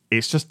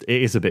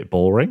is a bit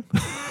boring.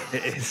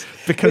 It is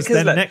because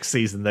then next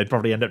season they'd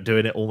probably end up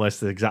doing it almost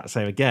the exact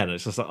same again.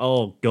 It's just like,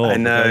 oh god,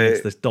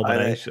 it's this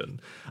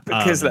domination.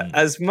 Because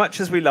as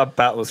much as we love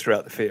battles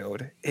throughout the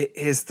field, it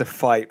is the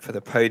fight for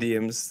the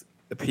podiums.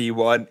 The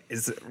P1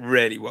 is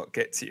really what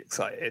gets you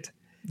excited.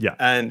 Yeah.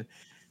 And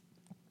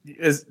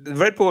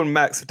Red Bull and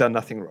Max have done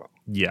nothing wrong.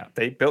 Yeah.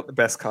 They built the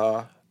best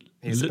car.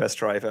 He's the best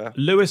driver.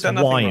 Lewis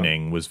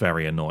whining was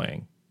very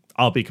annoying.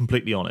 I'll be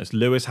completely honest.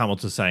 Lewis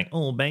Hamilton saying,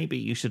 oh, maybe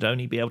you should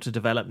only be able to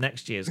develop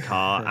next year's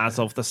car as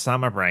of the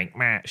summer break.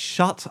 Man,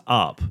 shut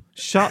up.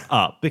 Shut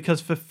up. Because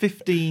for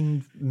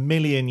 15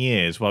 million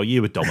years while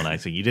you were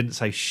dominating, you didn't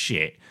say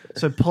shit.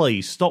 So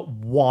please stop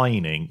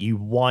whining, you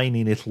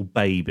whiny little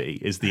baby,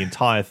 is the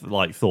entire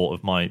thought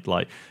of my,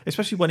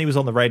 especially when he was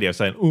on the radio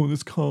saying, oh,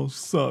 this car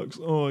sucks.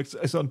 Oh, it's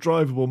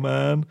undrivable,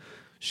 man.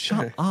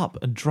 Shut up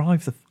and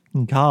drive the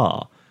fucking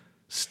car.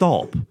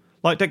 Stop.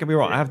 Don't get me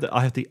wrong, I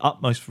have the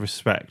utmost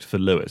respect for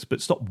Lewis,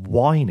 but stop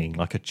whining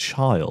like a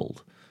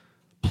child.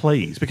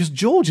 Please. Because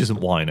George isn't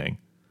whining.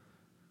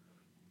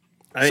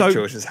 I think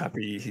George is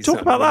happy.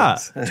 Talk about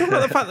that. Talk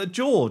about the fact that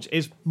George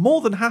is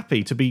more than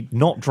happy to be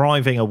not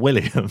driving a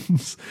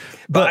Williams.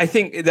 But I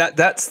think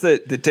that's the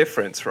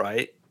difference,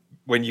 right?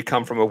 When you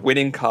come from a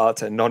winning car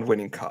to a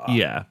non-winning car,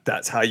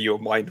 that's how your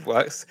mind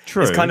works.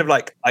 True. It's kind of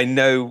like, I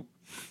know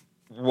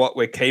what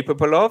we're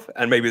capable of,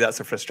 and maybe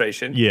that's a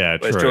frustration. Yeah,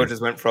 Whereas George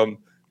has went from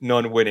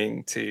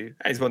non-winning to,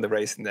 he's won the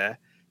race in there.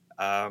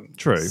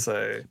 True.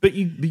 So, but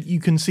you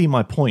can see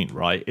my point,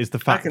 right? Is the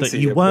fact that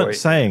you weren't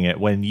saying it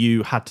when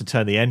you had to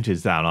turn the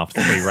engines down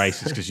after 3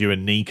 races because you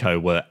and Nico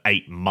were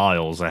 8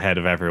 miles ahead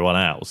of everyone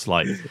else.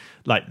 Like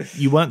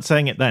you weren't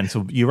saying it then,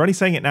 so you're only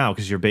saying it now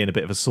because you're being a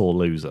bit of a sore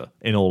loser.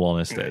 In all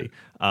honesty,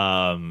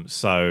 yeah,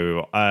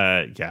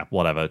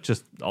 whatever.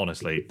 Just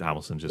honestly,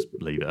 Hamilton, just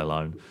leave it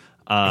alone.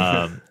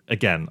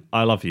 Again,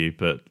 I love you,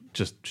 but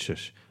just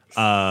shush.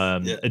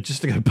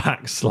 Just to go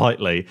back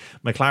slightly,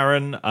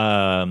 McLaren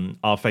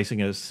are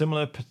facing a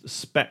similar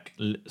spec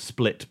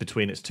split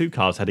between its 2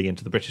 cars heading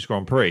into the British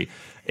Grand Prix.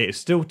 It is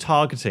still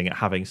targeting at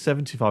having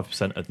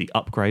 75% of the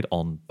upgrade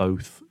on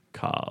both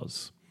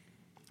cars.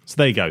 So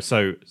there you go.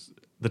 So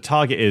the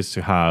target is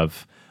to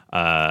have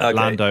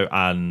Lando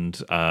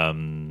and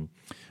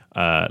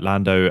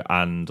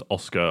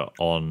Oscar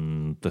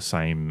on the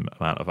same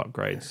amount of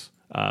upgrades.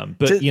 But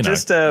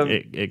just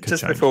it could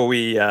just change. Before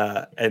we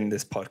end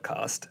this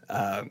podcast,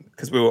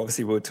 because we'll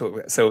talk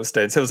about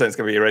Silverstone. Silverstone's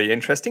going to be really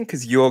interesting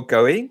because you're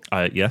going.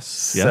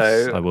 Yes,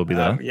 I will be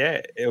there.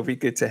 Yeah, it'll be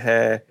good to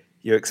hear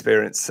your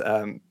experience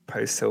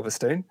post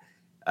Silverstone.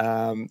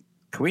 Can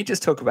we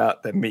just talk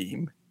about the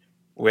meme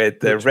with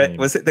the red?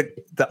 Was it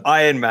the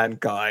Iron Man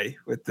guy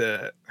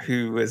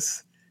who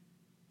was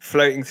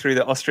floating through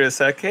the Austria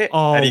circuit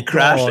and he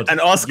crashed,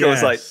 and Oscar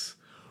was like.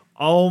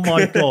 Oh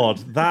my god,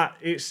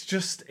 it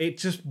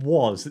just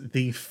was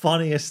the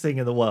funniest thing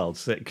in the world.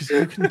 Because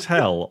you can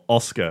tell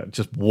Oscar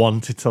just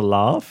wanted to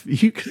laugh.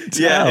 You can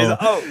tell. Yeah,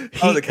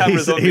 like, the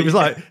camera's on me. He was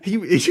like,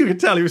 you could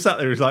tell he was sat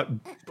there. He was like,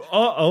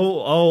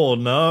 oh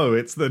no,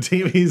 it's the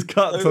TV's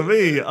cut to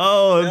me.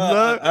 Oh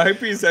no, I hope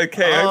he's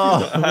okay.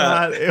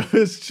 Man, it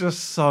was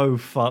just so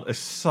fun. It's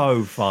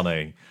so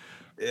funny.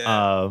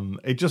 Yeah.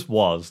 It just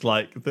was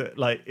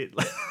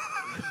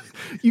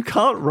you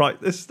can't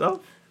write this stuff.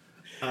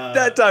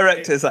 That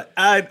director's like,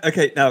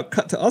 okay, now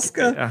cut to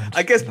Oscar. Yeah.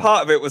 I guess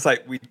part of it was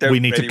like, we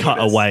need to cut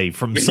away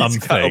from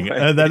something.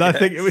 And then I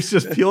think it was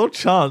just pure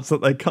chance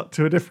that they cut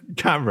to a different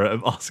camera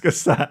of Oscar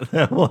sat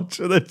there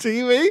watching the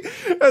TV,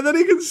 and then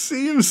he can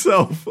see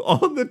himself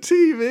on the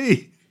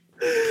TV.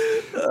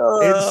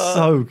 It's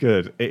so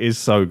good. It is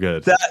so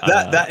good.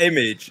 That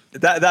image,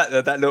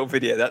 that little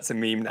video, that's a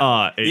meme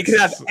now. You can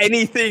have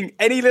anything,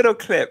 any little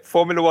clip,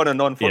 Formula One or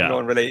non-Formula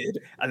One related,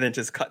 and then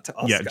just cut to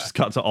Oscar. Yeah, just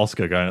cut to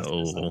Oscar going,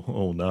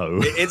 oh no.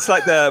 It's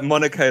like the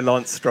Monaco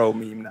Lance Stroll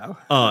meme now.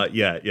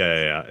 Yeah.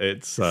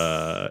 It's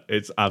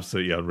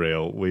absolutely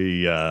unreal.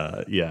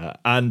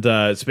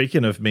 And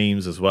speaking of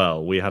memes as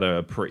well, we had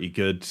a pretty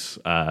good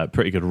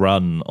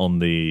run on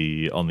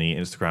the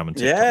Instagram and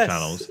TikTok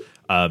channels.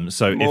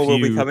 So more will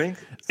be coming.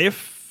 If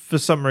for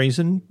some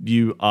reason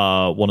you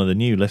are one of the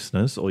new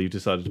listeners or you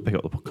decided to pick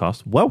up the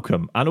podcast,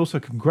 welcome. And also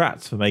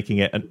congrats for making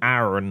it an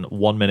hour and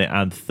 1 minute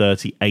and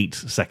 38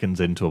 seconds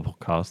into a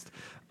podcast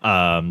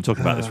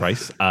talking about this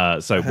race.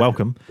 So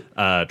welcome.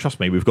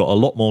 Trust me, we've got a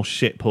lot more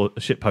shit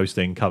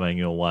posting coming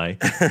your way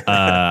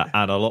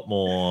and a lot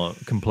more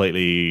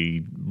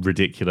completely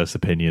ridiculous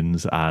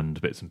opinions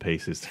and bits and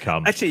pieces to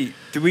come. Actually,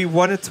 do we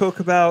want to talk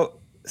about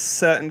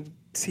certain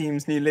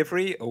team's new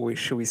livery, or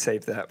should we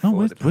save that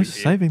for the preview? We're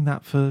saving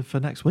that for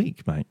next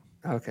week, mate.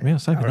 Okay. We are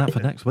saving that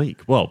for next week.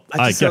 Well,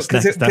 I guess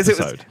next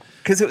episode.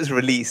 Because it was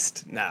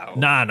released now.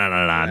 No.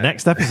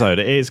 Next episode.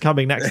 It is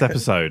coming next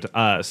episode.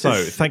 So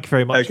thank you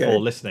very much for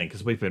listening,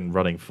 because we've been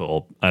running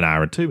for an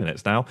hour and 2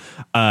 minutes now.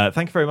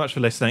 Thank you very much for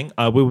listening.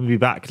 We will be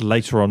back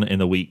later on in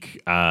the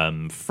week,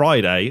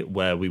 Friday,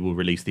 where we will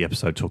release the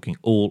episode talking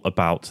all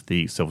about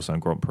the Silverstone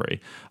Grand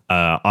Prix.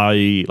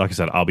 Like I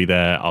said, I'll be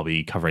there. I'll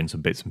be covering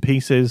some bits and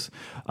pieces.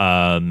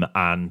 And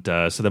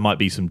so there might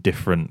be some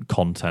different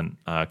content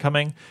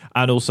coming.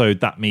 And also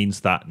that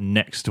means that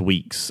next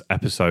week's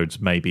episodes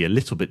may be a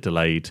little bit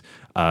delayed,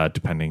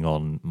 depending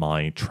on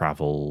my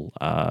travel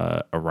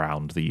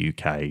around the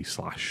UK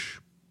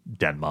 /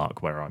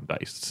 Denmark, where I'm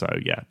based. So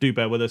yeah, do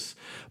bear with us.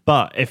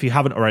 But if you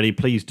haven't already,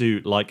 please do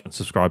like and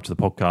subscribe to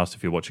the podcast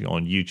if you're watching it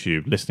on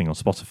YouTube, listening on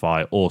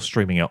Spotify, or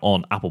streaming it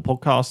on Apple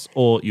Podcasts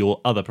or your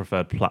other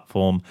preferred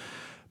platform.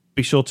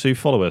 Be sure to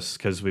follow us,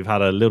 because we've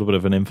had a little bit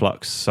of an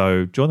influx.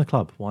 So join the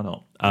club. Why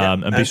not?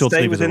 And be sure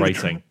to leave us a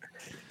rating.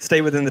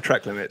 Stay within the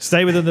track limits.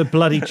 Stay within the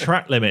bloody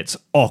track limits,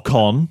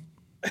 Ocon.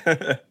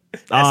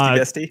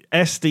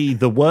 Esty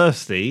the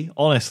worsty.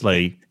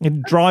 Honestly,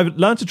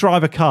 learn to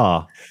drive a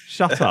car.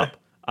 Shut up.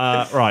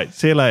 Right,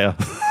 see you later.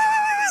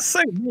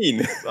 So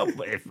mean.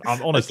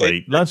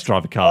 Honestly, learn to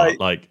drive a car.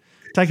 Like,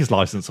 take his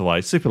license away.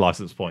 Super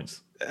license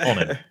points on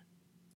him.